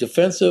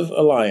defensive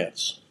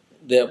alliance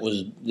that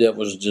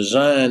was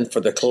designed for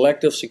the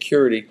collective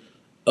security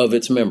of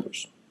its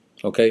members.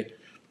 Okay?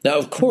 Now,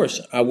 of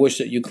course, I wish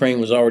that Ukraine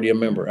was already a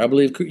member. I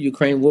believe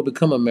Ukraine will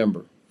become a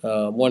member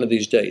one of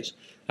these days.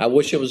 I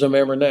wish it was a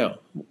member now.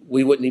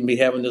 We wouldn't even be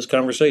having this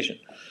conversation.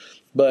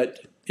 But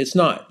it's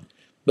not.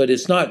 But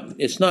it's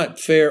not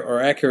fair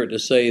or accurate to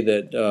say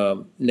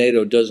that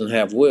NATO doesn't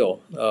have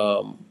will.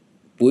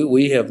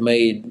 We have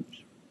made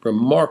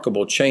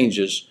remarkable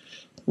changes,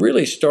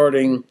 really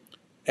starting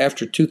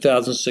after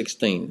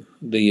 2016.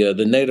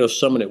 The NATO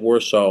summit at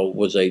Warsaw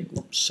was a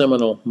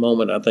seminal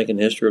moment, I think, in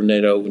the history of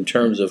NATO in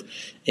terms of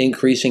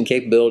increasing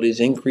capabilities,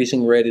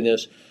 increasing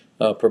readiness,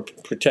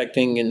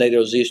 protecting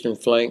NATO's eastern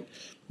flank.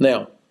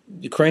 Now,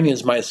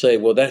 Ukrainians might say,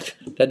 "Well, that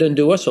doesn't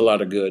do us a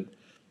lot of good."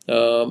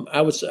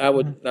 I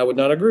would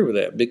not agree with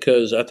that,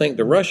 because I think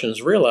the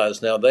Russians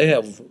realize now they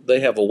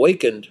have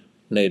awakened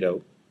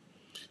NATO,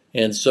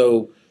 and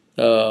so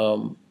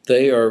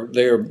they are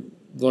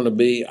going to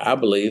be, I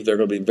believe, they're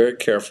going to be very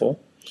careful,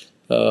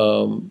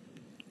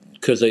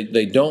 because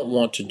they don't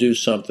want to do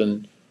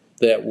something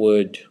that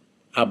would,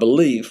 I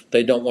believe,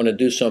 they don't want to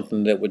do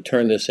something that would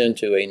turn this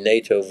into a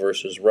NATO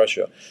versus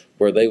Russia,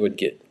 where they would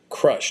get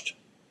crushed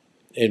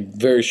in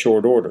very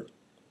short order.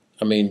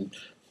 I mean,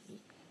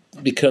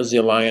 because the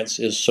alliance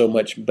is so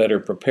much better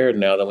prepared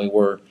now than we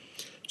were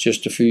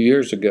just a few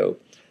years ago.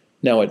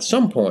 Now, at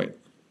some point,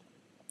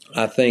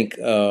 I think,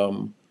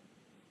 for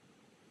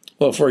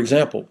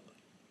example,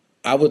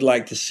 I would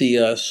like to see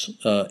us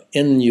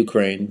in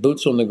Ukraine,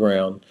 boots on the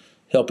ground,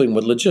 helping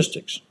with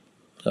logistics,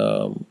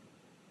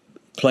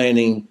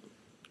 planning,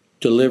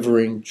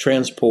 delivering,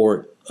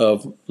 transport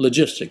of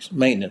logistics,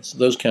 maintenance,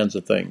 those kinds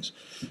of things.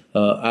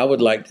 I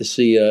would like to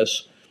see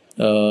us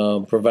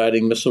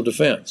providing missile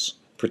defense,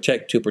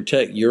 protect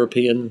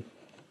European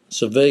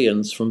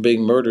civilians from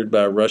being murdered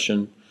by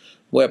Russian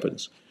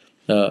weapons.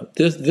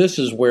 This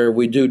is where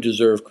we do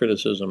deserve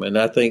criticism, and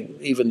I think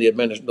even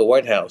the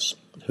White House,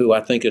 who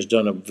I think has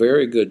done a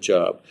very good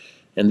job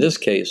in this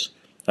case,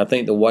 I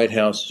think the White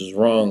House is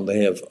wrong.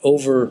 They have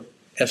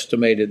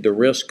overestimated the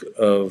risk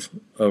of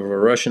a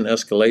Russian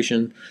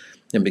escalation,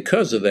 and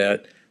because of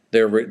that,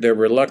 they're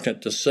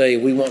reluctant to say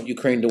we want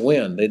Ukraine to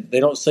win. They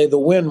don't say the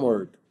win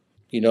word.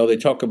 They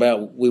talk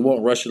about we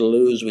want Russia to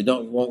lose, we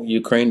don't want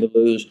Ukraine to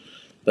lose,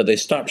 but they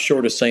stop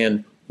short of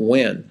saying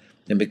win.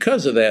 And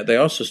because of that, they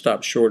also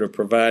stop short of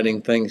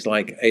providing things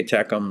like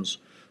ATACMS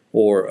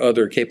or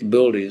other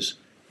capabilities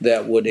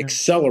that would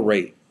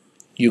accelerate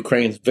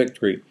Ukraine's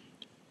victory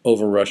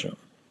over Russia.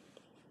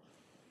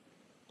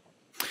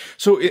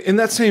 So in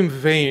that same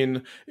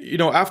vein,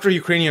 after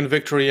Ukrainian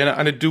victory, and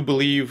I do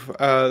believe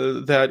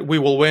that we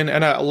will win,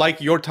 and I like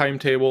your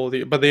timetable,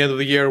 by the end of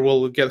the year,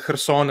 we'll get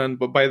Kherson, and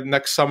by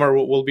next summer,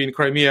 we'll be in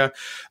Crimea.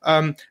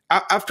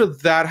 After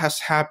that has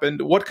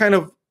happened, what kind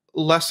of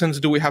lessons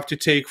do we have to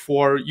take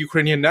for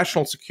Ukrainian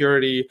national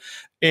security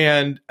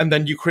and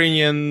then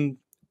Ukrainian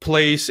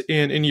place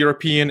in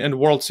European and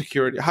world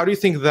security? How do you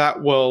think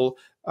that will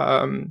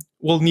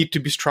need to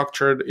be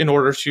structured in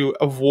order to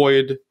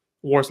avoid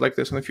wars like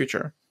this in the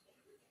future?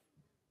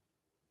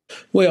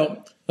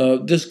 Well,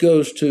 this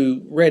goes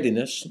to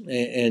readiness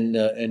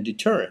and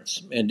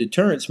deterrence. And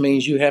deterrence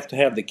means you have to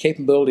have the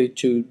capability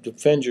to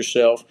defend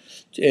yourself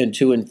and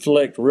to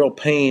inflict real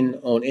pain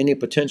on any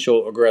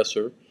potential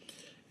aggressor.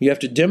 You have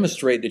to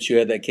demonstrate that you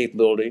have that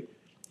capability,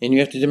 and you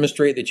have to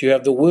demonstrate that you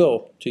have the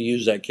will to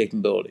use that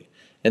capability.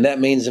 And that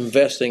means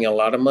investing a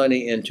lot of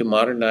money into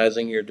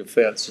modernizing your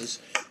defenses,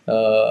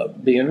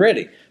 being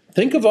ready.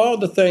 Think of all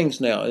the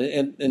things now,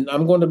 and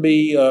I'm going to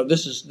be.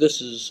 This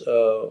is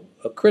a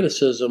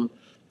criticism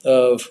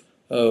of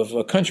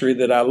a country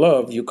that I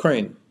love,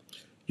 Ukraine.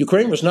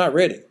 Ukraine was not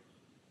ready.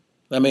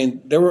 I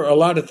mean, there were a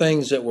lot of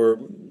things that were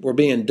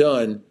being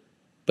done,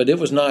 but it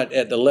was not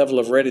at the level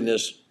of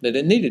readiness that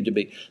it needed to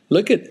be.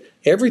 Look at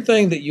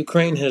everything that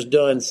Ukraine has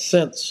done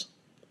since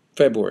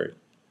February.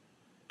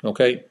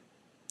 Okay,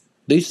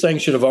 these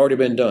things should have already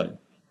been done,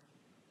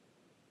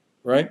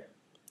 right?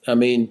 I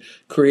mean,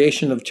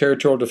 creation of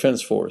territorial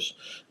defense force,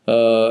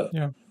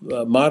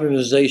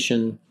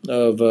 modernization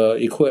of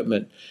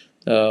equipment,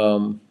 doing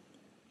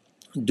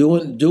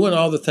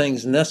all the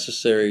things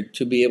necessary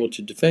to be able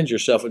to defend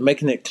yourself and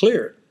making it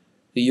clear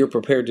that you're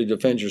prepared to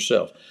defend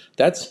yourself.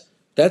 That's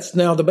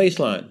now the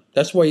baseline.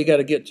 That's where you got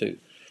to get to.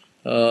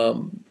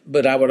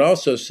 But I would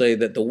also say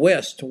that the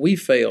West, we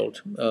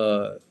failed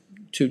to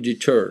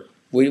deter.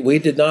 We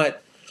did not.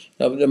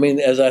 I mean,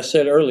 as I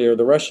said earlier,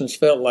 the Russians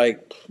felt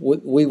like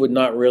we would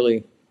not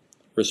really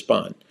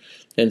respond.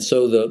 And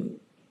so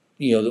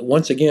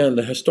once again,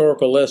 the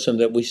historical lesson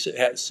that we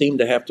seem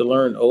to have to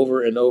learn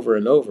over and over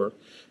and over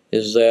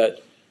is that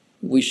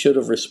we should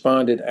have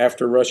responded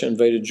after Russia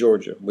invaded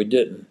Georgia. We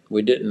didn't.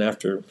 We didn't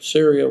after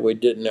Syria. We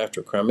didn't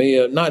after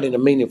Crimea. Not in a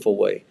meaningful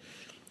way.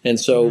 And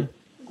so,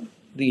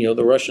 the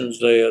Russians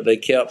they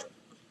kept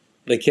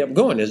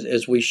going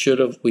as we should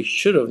have. We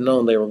should have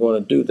known they were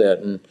going to do that.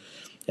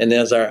 And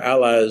as our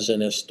allies in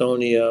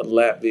Estonia,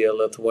 Latvia,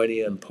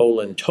 Lithuania, and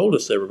Poland told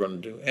us they were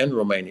going to do, and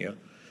Romania,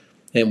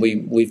 and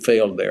we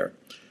failed there.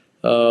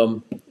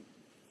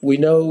 We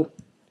know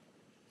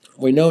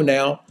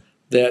now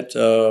that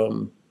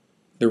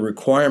the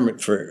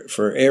requirement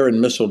for air and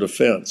missile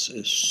defense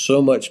is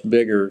so much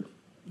bigger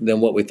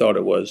than what we thought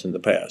it was in the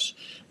past.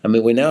 I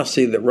mean, we now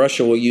see that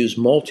Russia will use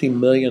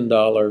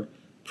multi-million-dollar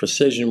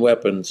precision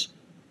weapons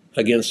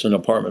against an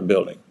apartment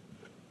building,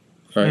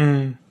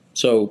 right?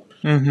 So,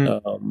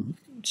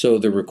 so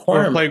the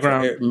requirement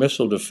for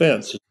missile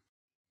defense,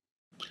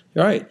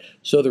 right?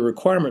 So the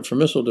requirement for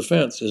missile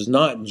defense is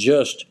not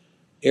just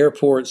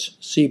airports,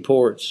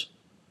 seaports,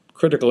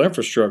 critical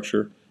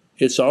infrastructure.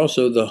 It's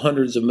also the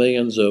hundreds of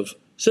millions of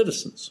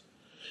citizens,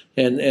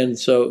 and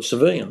so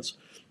civilians,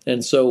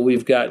 and so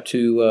we've got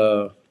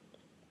to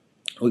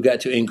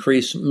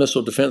increase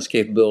missile defense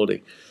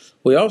capability.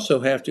 We also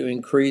have to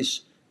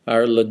increase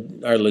our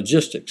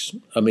logistics.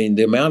 I mean,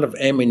 the amount of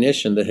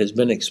ammunition that has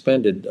been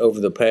expended over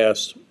the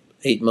past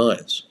 8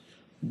 months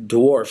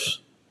dwarfs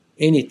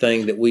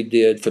anything that we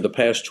did for the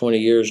past 20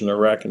 years in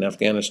Iraq and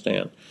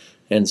Afghanistan.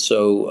 And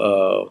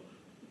so,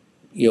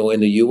 in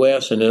the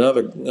U.S. and in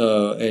other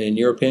and in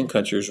European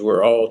countries,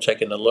 we're all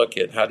taking a look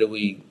at how do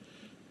we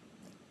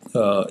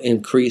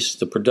increase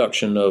the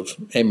production of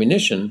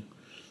ammunition,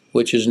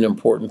 which is an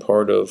important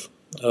part of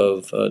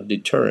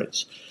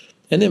deterrence.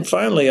 And then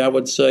finally, I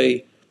would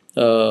say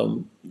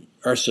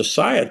our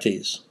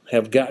societies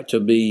have got to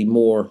be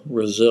more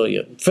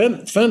resilient.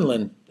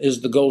 Finland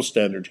is the gold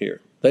standard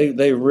here.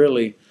 They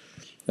really,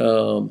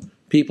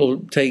 people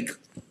take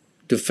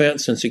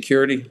defense and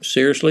security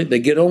seriously. They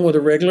get on with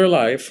a regular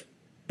life,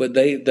 but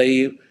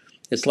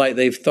it's like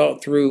they've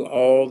thought through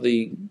all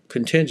the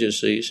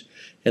contingencies,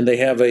 and they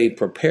have a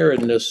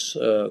preparedness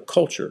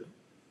culture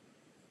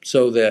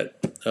so that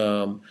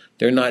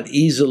they're not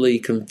easily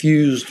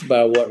confused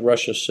by what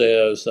Russia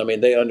says. I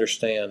mean, they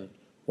understand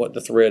what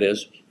the threat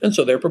is, and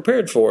so they're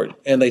prepared for it,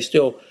 and they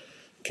still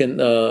can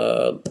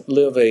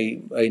live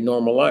a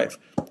normal life.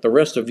 The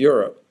rest of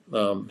Europe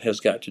has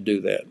got to do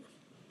that.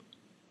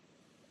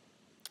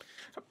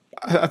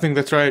 I think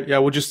that's right. Yeah,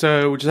 we just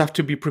have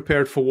to be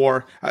prepared for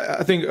war.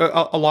 I think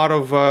a lot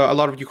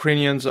of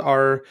Ukrainians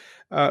are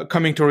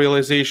coming to a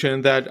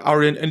realization that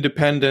our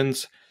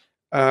independence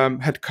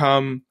had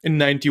come in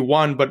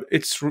 '91, but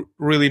it's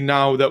really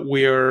now that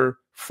we're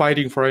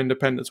fighting for our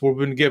independence. We've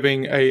been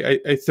giving a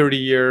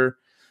 30-year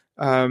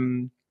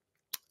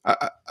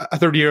a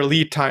 30-year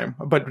lead time,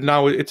 but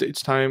now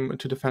it's time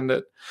to defend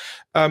it.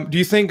 Do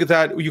you think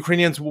that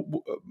Ukrainians,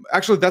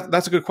 actually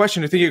that's a good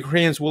question. Do you think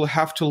Ukrainians will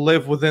have to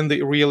live within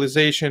the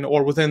realization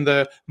or within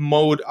the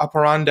mode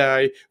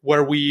operandi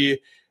where we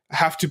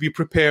have to be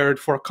prepared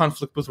for a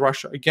conflict with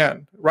Russia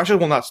again? Russia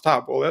will not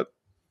stop, will it?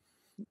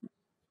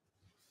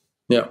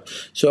 Yeah.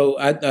 So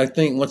I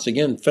think, once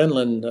again,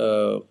 Finland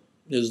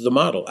is the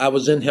model. I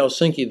was in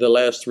Helsinki the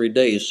last 3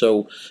 days,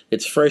 so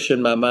it's fresh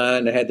in my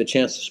mind. I had the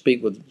chance to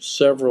speak with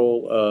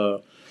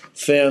several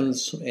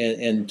Finns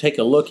and take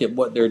a look at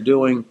what they're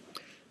doing.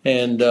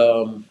 And,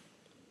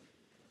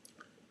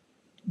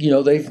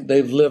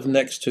 they've lived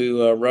next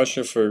to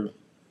Russia for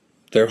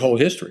their whole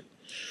history.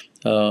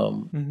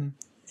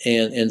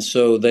 And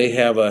so they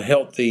have a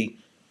healthy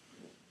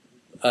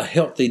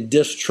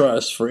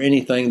distrust for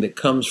anything that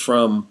comes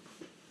from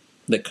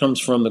the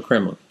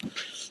Kremlin.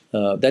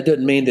 That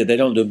doesn't mean that they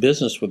don't do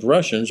business with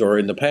Russians, or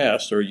in the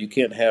past, or you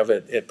can't have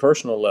it at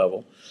personal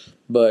level.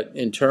 But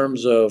in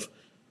terms of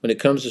when it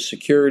comes to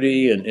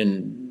security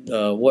and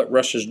what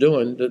Russia's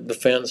doing, the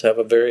Finns have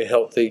a very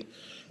healthy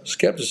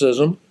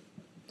skepticism.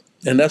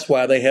 And that's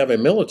why they have a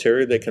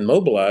military that can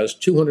mobilize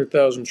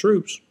 200,000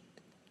 troops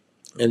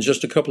in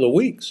just a couple of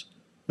weeks,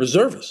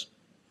 reservists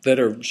that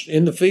are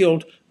in the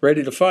field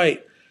ready to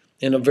fight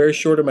in a very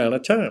short amount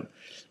of time.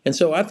 And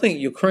so I think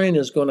Ukraine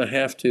is going to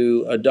have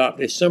to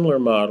adopt a similar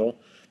model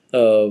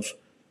of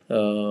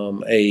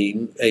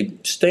a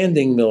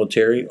standing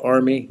military,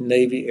 Army,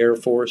 Navy, Air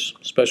Force,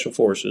 Special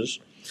Forces,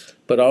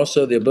 but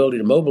also the ability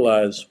to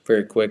mobilize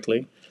very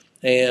quickly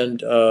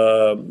and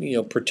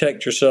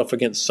protect yourself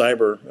against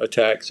cyber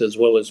attacks as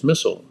well as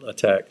missile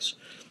attacks.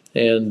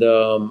 And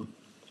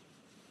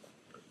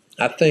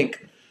I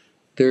think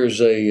there's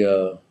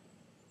a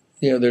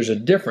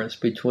difference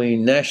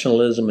between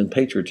nationalism and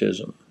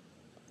patriotism.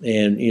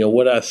 And,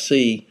 what I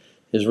see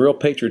is real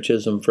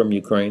patriotism from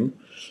Ukraine,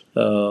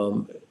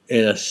 and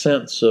a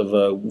sense of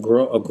a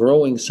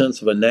growing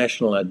sense of a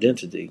national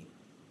identity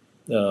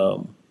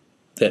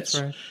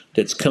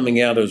that's coming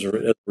out as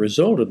a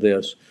result of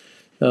this.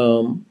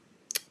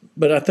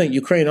 But I think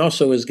Ukraine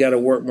also has got to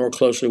work more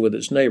closely with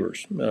its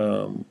neighbors,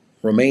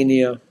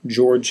 Romania,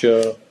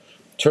 Georgia,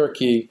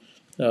 Turkey,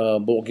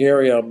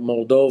 Bulgaria,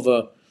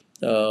 Moldova,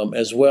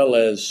 as well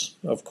as,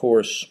 of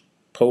course,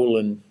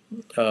 Poland,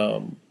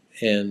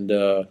 And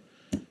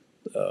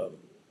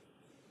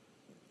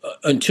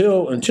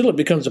until it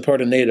becomes a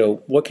part of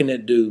NATO, what can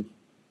it do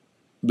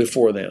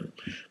before then?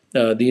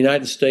 The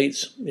United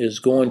States is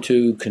going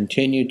to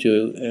continue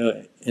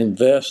to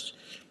invest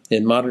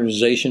in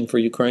modernization for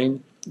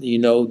Ukraine. You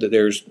know that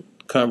there's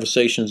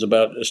conversations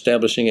about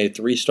establishing a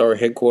 3-star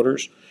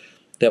headquarters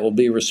that will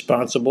be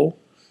responsible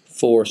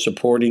for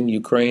supporting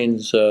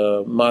Ukraine's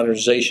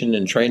modernization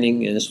and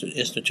training and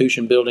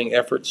institution building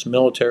efforts,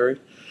 military.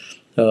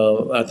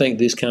 I think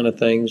these kind of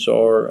things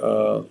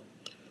are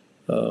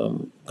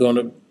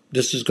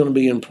this is going to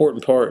be an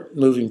important part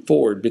moving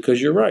forward, because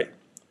you're right.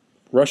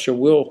 Russia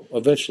will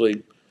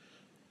eventually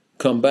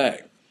come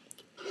back.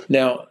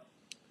 Now,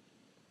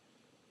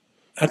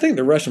 I think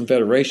the Russian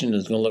Federation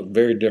is going to look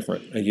very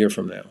different a year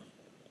from now.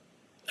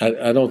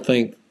 I don't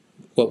think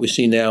what we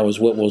see now is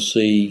what we'll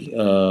see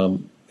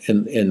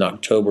in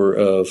October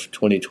of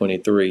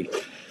 2023.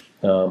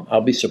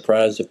 I'll be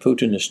surprised if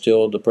Putin is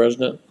still the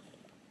president.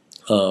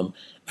 I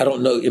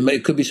don't know.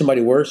 It could be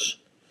somebody worse.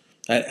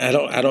 I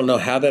don't know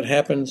how that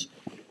happens,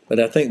 but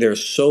I think there are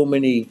so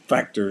many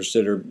factors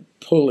that are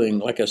pulling,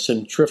 like a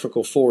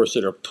centrifugal force,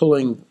 that are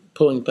pulling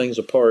things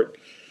apart.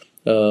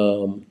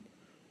 That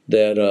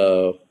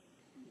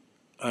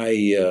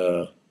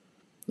I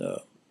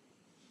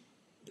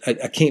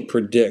can't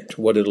predict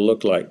what it'll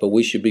look like, but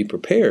we should be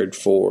prepared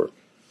for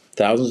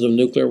thousands of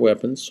nuclear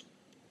weapons,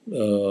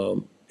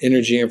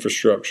 energy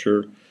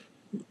infrastructure,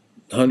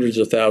 hundreds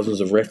of thousands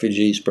of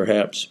refugees,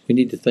 perhaps. We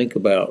need to think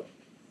about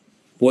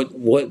what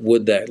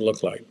would that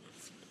look like.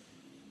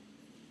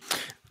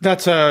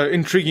 That's an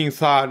intriguing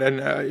thought, and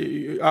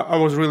I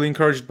was really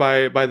encouraged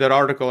by that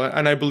article.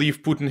 And I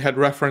believe Putin had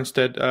referenced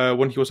it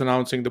when he was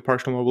announcing the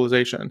partial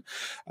mobilization.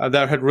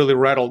 That had really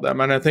rattled them,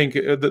 and I think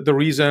the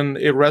reason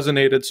it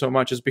resonated so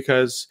much is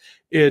because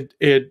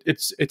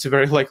it's a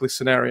very likely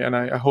scenario, and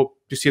I hope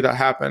to see that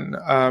happen.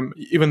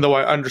 Even though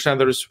I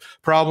understand there's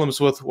problems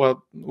with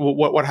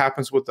what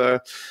happens with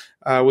the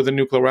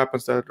nuclear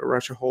weapons that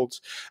Russia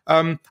holds.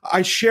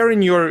 I share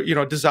in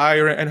your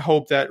desire and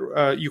hope that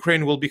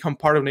Ukraine will become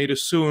part of NATO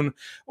soon.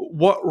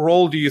 What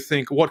role do you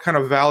think, what kind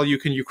of value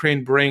can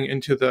Ukraine bring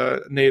into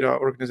the NATO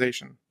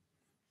organization?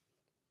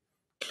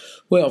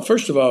 Well,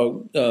 first of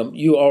all,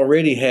 you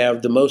already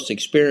have the most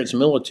experienced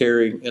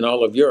military in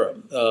all of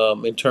Europe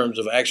in terms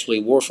of actually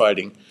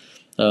warfighting.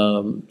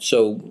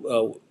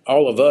 So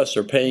all of us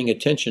are paying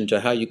attention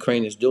to how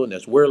Ukraine is doing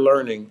this. We're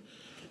learning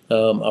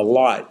a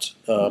lot.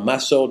 My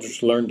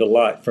soldiers learned a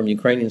lot from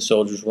Ukrainian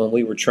soldiers when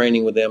we were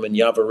training with them in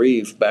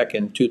Viriv back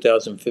in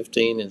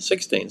 2015 and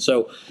 16.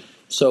 So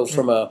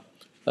from a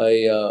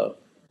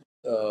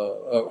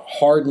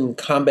hardened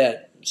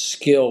combat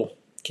skill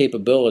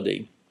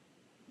capability,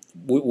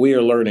 we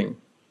are learning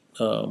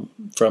from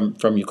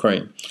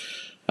Ukraine.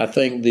 I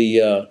think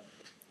the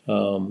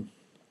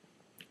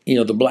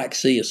Black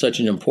Sea is such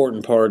an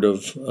important part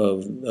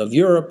of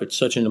Europe. It's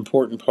such an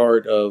important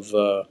part of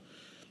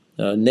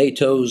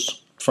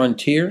NATO's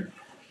frontier.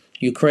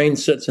 Ukraine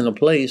sits in a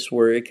place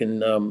where it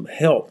can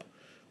help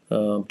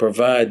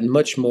provide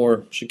much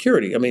more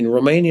security. I mean,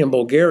 Romania and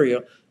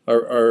Bulgaria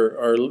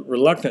are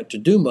reluctant to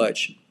do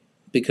much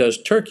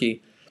because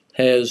Turkey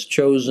has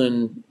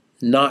chosen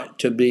not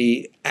to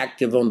be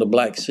active on the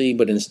Black Sea,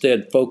 but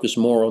instead focus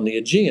more on the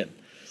Aegean.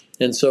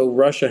 And so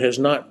Russia has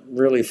not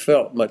really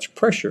felt much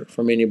pressure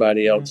from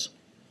anybody else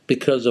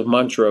because of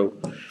Montreux.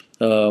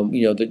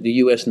 The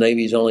U.S.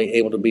 Navy is only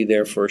able to be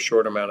there for a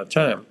short amount of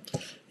time.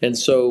 And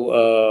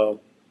so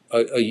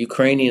a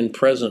Ukrainian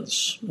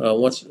presence,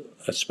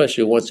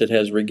 especially once it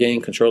has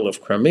regained control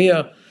of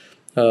Crimea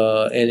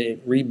and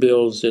it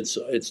rebuilds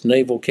its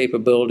naval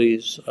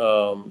capabilities,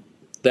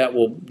 that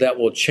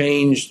will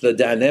change the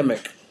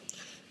dynamic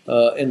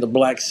in the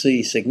Black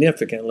Sea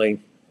significantly.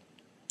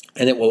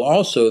 And it will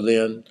also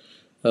then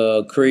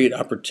create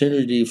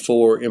opportunity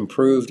for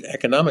improved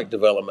economic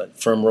development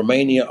from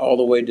Romania all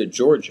the way to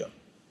Georgia,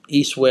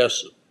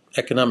 east-west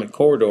economic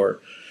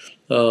corridor.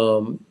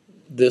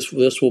 This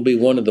will be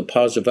one of the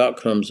positive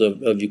outcomes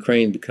of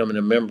Ukraine becoming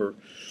a member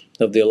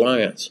of the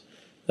alliance.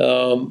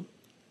 I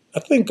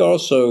think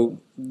also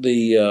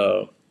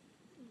the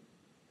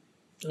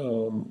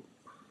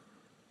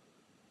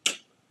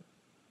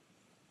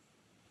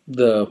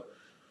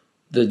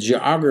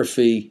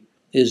geography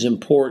is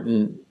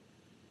important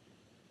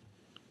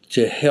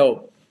to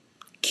help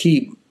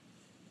keep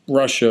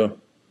Russia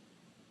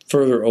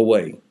further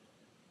away.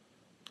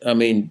 I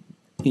mean,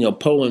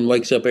 Poland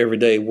wakes up every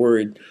day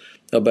worried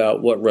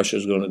about what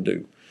Russia's going to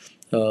do.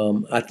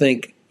 I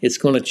think it's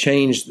going to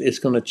change. It's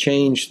going to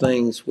change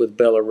things with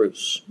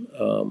Belarus.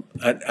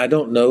 I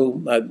don't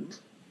know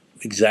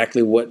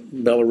exactly what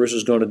Belarus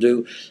is going to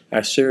do.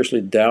 I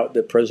seriously doubt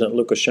that President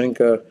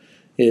Lukashenko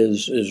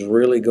is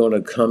really going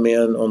to come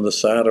in on the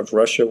side of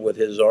Russia with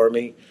his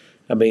army.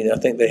 I mean, I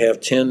think they have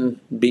 10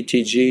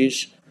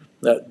 BTGs.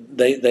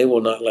 They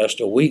will not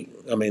last a week.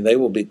 I mean, they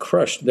will be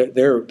crushed.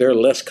 They're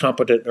less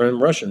competent than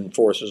Russian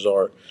forces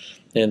are,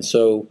 and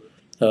so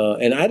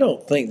and I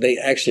don't think they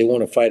actually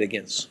want to fight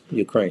against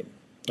Ukraine.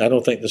 I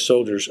don't think the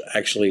soldiers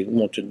actually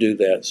want to do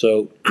that.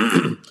 So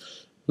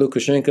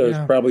Lukashenko is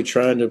probably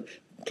trying to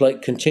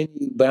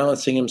continue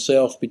balancing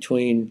himself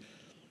between,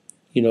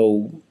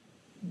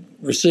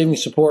 receiving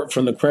support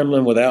from the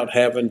Kremlin without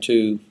having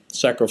to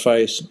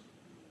sacrifice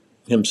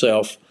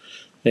himself.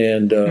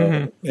 And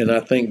I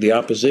think the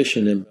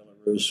opposition in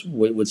Belarus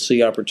would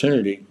see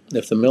opportunity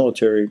if the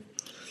military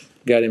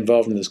got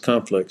involved in this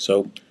conflict.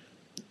 So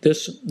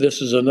this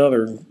is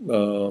another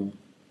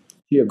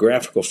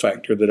geographical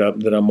factor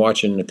that I'm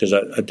watching, because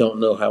I don't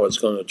know how it's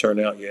going to turn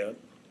out yet.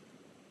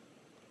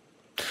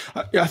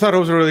 I thought it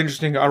was really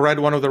interesting. I read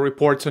one of the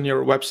reports on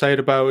your website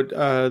about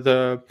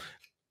the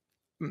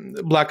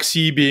Black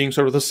Sea being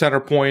sort of the center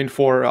point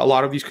for a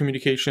lot of these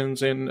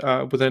communications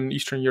within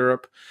Eastern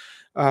Europe.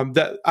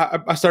 That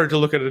I started to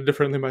look at it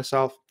differently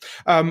myself.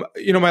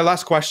 My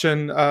last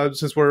question,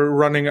 since we're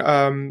running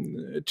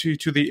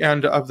to the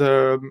end of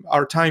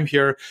our time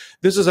here,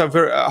 this is a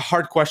very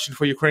hard question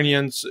for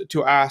Ukrainians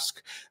to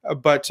ask,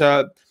 but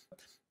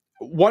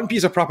one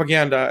piece of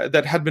propaganda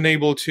that had been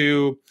able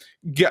to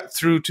get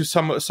through to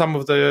some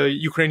of the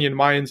Ukrainian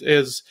minds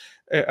is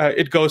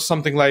it goes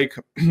something like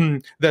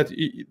that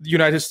the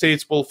United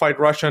States will fight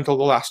Russia until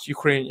the last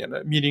Ukrainian,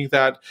 meaning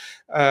that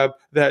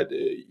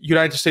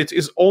United States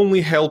is only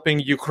helping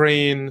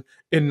Ukraine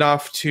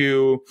enough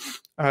to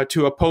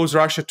oppose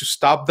Russia, to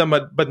stop them,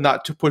 but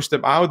not to push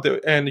them out.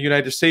 And the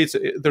United States,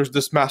 there's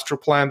this master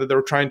plan that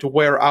they're trying to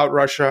wear out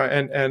Russia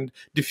and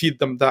defeat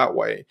them that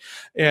way.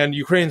 And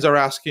Ukrainians are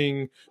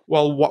asking,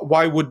 well,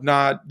 why would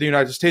not the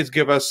United States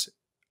give us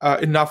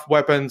enough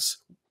weapons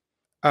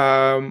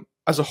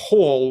as a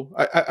whole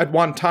at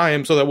one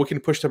time so that we can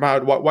push them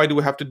out? Why do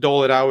we have to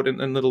dole it out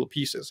in little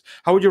pieces?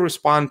 How would you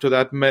respond to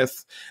that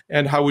myth,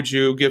 and how would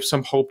you give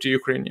some hope to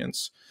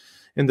Ukrainians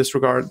in this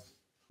regard?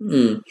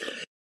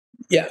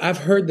 Yeah, I've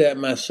heard that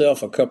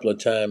myself a couple of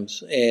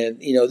times. And,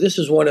 this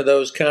is one of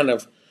those kind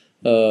of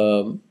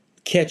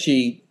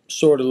catchy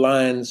sort of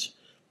lines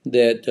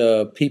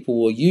that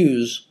people will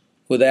use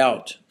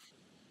without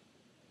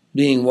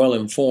being well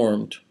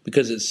informed,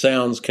 because it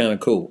sounds kind of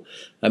cool.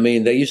 I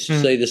mean, they used to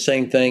say the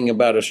same thing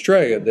about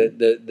Australia,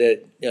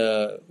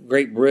 that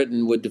Great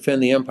Britain would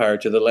defend the empire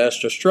to the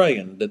last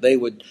Australian, that they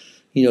would,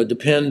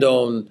 depend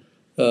on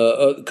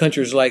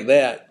countries like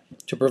that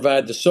to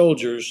provide the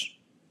soldiers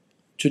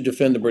to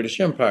defend the British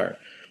Empire.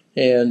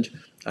 And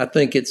I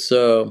think it's,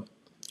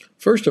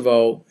 first of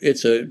all,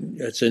 it's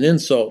an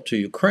insult to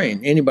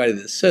Ukraine, anybody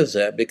that says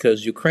that,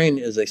 because Ukraine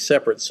is a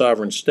separate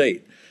sovereign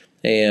state.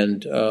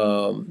 And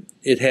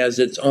it has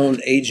its own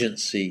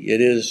agency.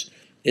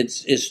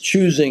 It's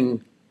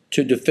choosing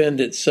to defend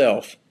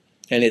itself,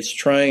 and it's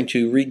trying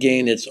to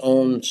regain its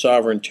own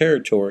sovereign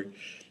territory.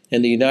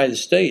 And the United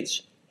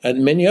States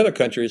and many other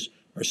countries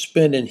are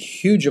spending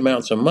huge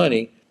amounts of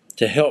money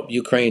to help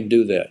Ukraine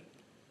do that.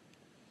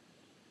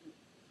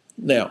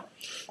 Now,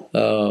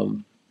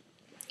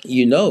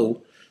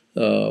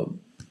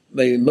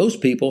 maybe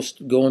most people,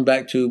 going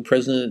back to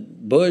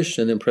President Bush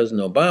and then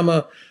President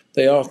Obama,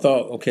 they all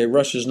thought, okay,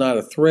 Russia's not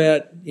a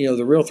threat.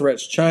 The real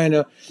threat's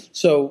China.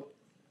 So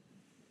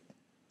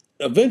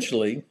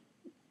eventually,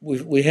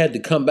 we had to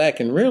come back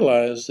and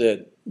realize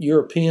that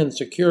European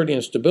security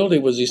and stability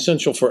was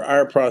essential for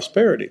our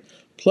prosperity.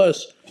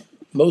 Plus,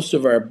 most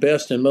of our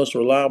best and most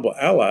reliable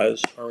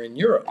allies are in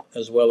Europe,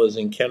 as well as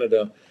in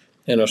Canada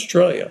and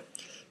Australia.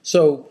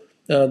 So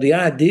the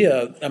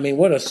idea,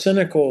 what a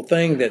cynical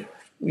thing that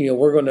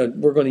we're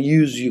going to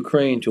use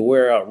Ukraine to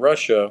wear out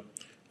Russia,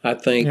 I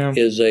think,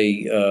 is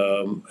a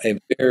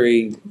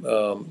very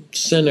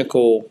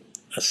cynical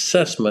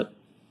assessment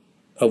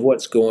of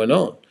what's going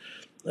on.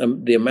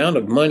 The amount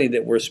of money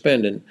that we're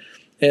spending,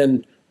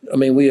 and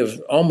we have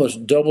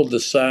almost doubled the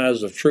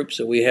size of troops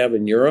that we have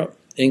in Europe,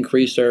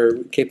 increased our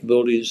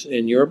capabilities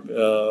in Europe,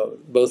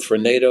 both for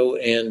NATO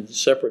and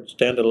separate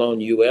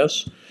standalone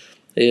U.S.,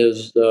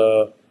 is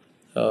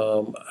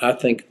I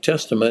think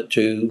testament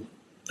to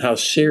how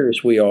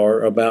serious we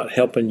are about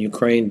helping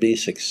Ukraine be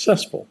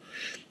successful.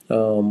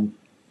 Now,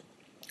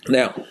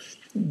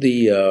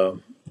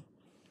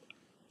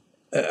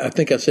 I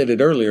think I said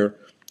it earlier,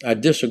 I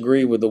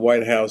disagree with the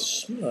White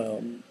House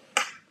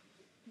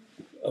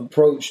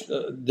approach,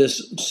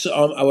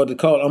 I would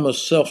call it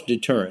almost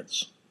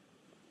self-deterrence,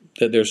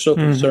 that they're so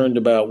concerned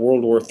about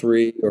World War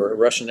III or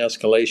Russian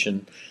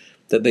escalation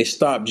that they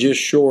stop just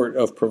short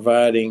of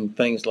providing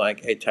things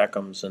like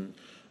ATACMS and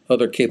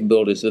other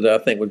capabilities that I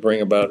think would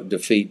bring about a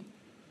defeat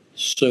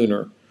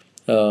sooner,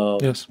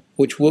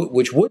 which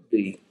would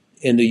be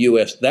in the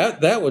U.S.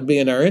 That would be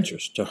in our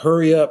interest, to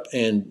hurry up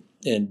and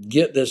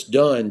get this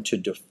done to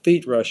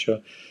defeat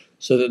Russia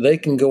so that they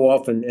can go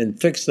off and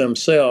fix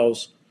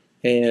themselves,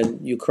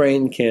 and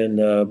Ukraine can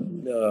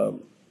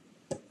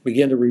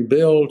begin to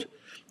rebuild.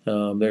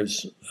 So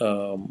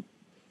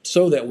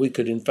that we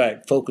could, in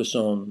fact, focus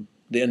on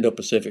the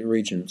Indo-Pacific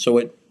region.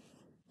 So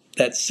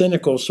that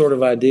cynical sort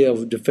of idea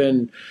of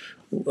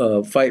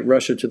fight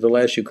Russia to the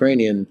last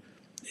Ukrainian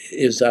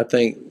is, I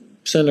think,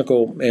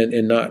 cynical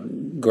and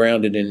not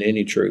grounded in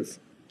any truth.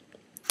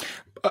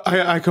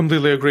 I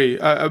completely agree.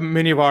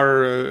 Many of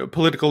our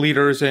political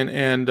leaders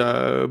and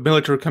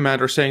military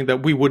command are saying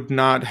that we would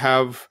not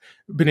have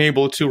been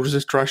able to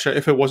resist Russia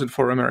if it wasn't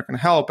for American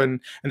help, and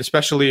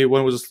especially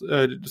when it was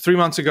 3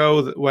 months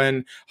ago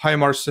when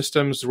HIMARS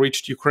systems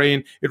reached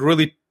Ukraine, it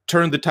really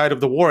turned the tide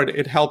of the war.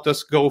 It helped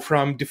us go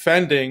from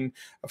being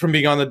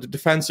on the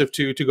defensive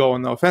to go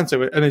on the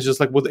offensive, and it's just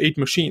like with 8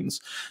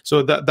 machines.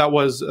 So that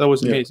was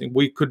amazing.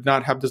 We could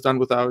not have this done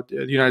without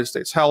the United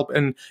States help,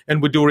 and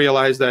we do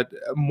realize that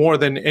more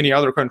than any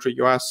other country,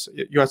 US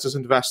is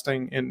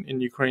investing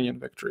in Ukrainian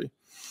victory.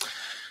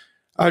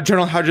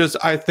 General Hodges,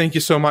 I thank you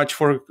so much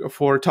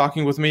for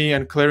talking with me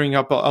and clearing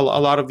up a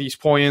lot of these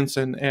points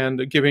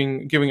and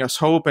giving us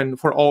hope, and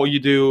for all you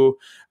do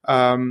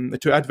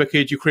to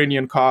advocate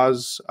Ukrainian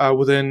cause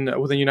within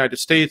the United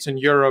States and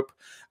Europe.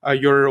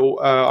 You're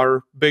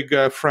our big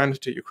friend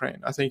to Ukraine.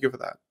 I thank you for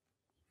that.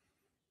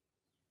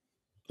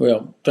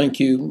 Well, thank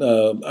you.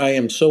 I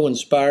am so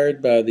inspired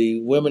by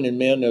the women and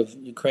men of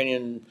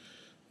Ukrainian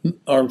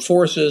armed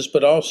forces,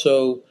 but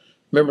also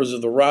members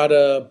of the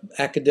RADA,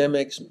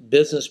 academics,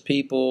 business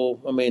people.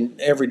 I mean,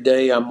 every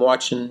day I'm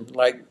watching,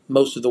 like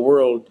most of the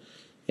world,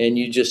 and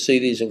you just see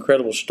these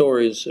incredible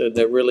stories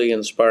that really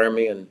inspire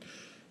me. And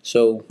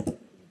so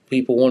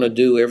people want to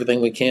do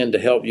everything we can to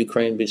help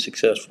Ukraine be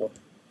successful.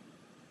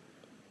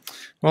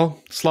 Well,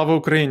 slava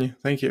Ukraini.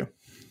 Thank you.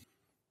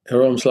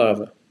 Героям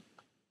слава.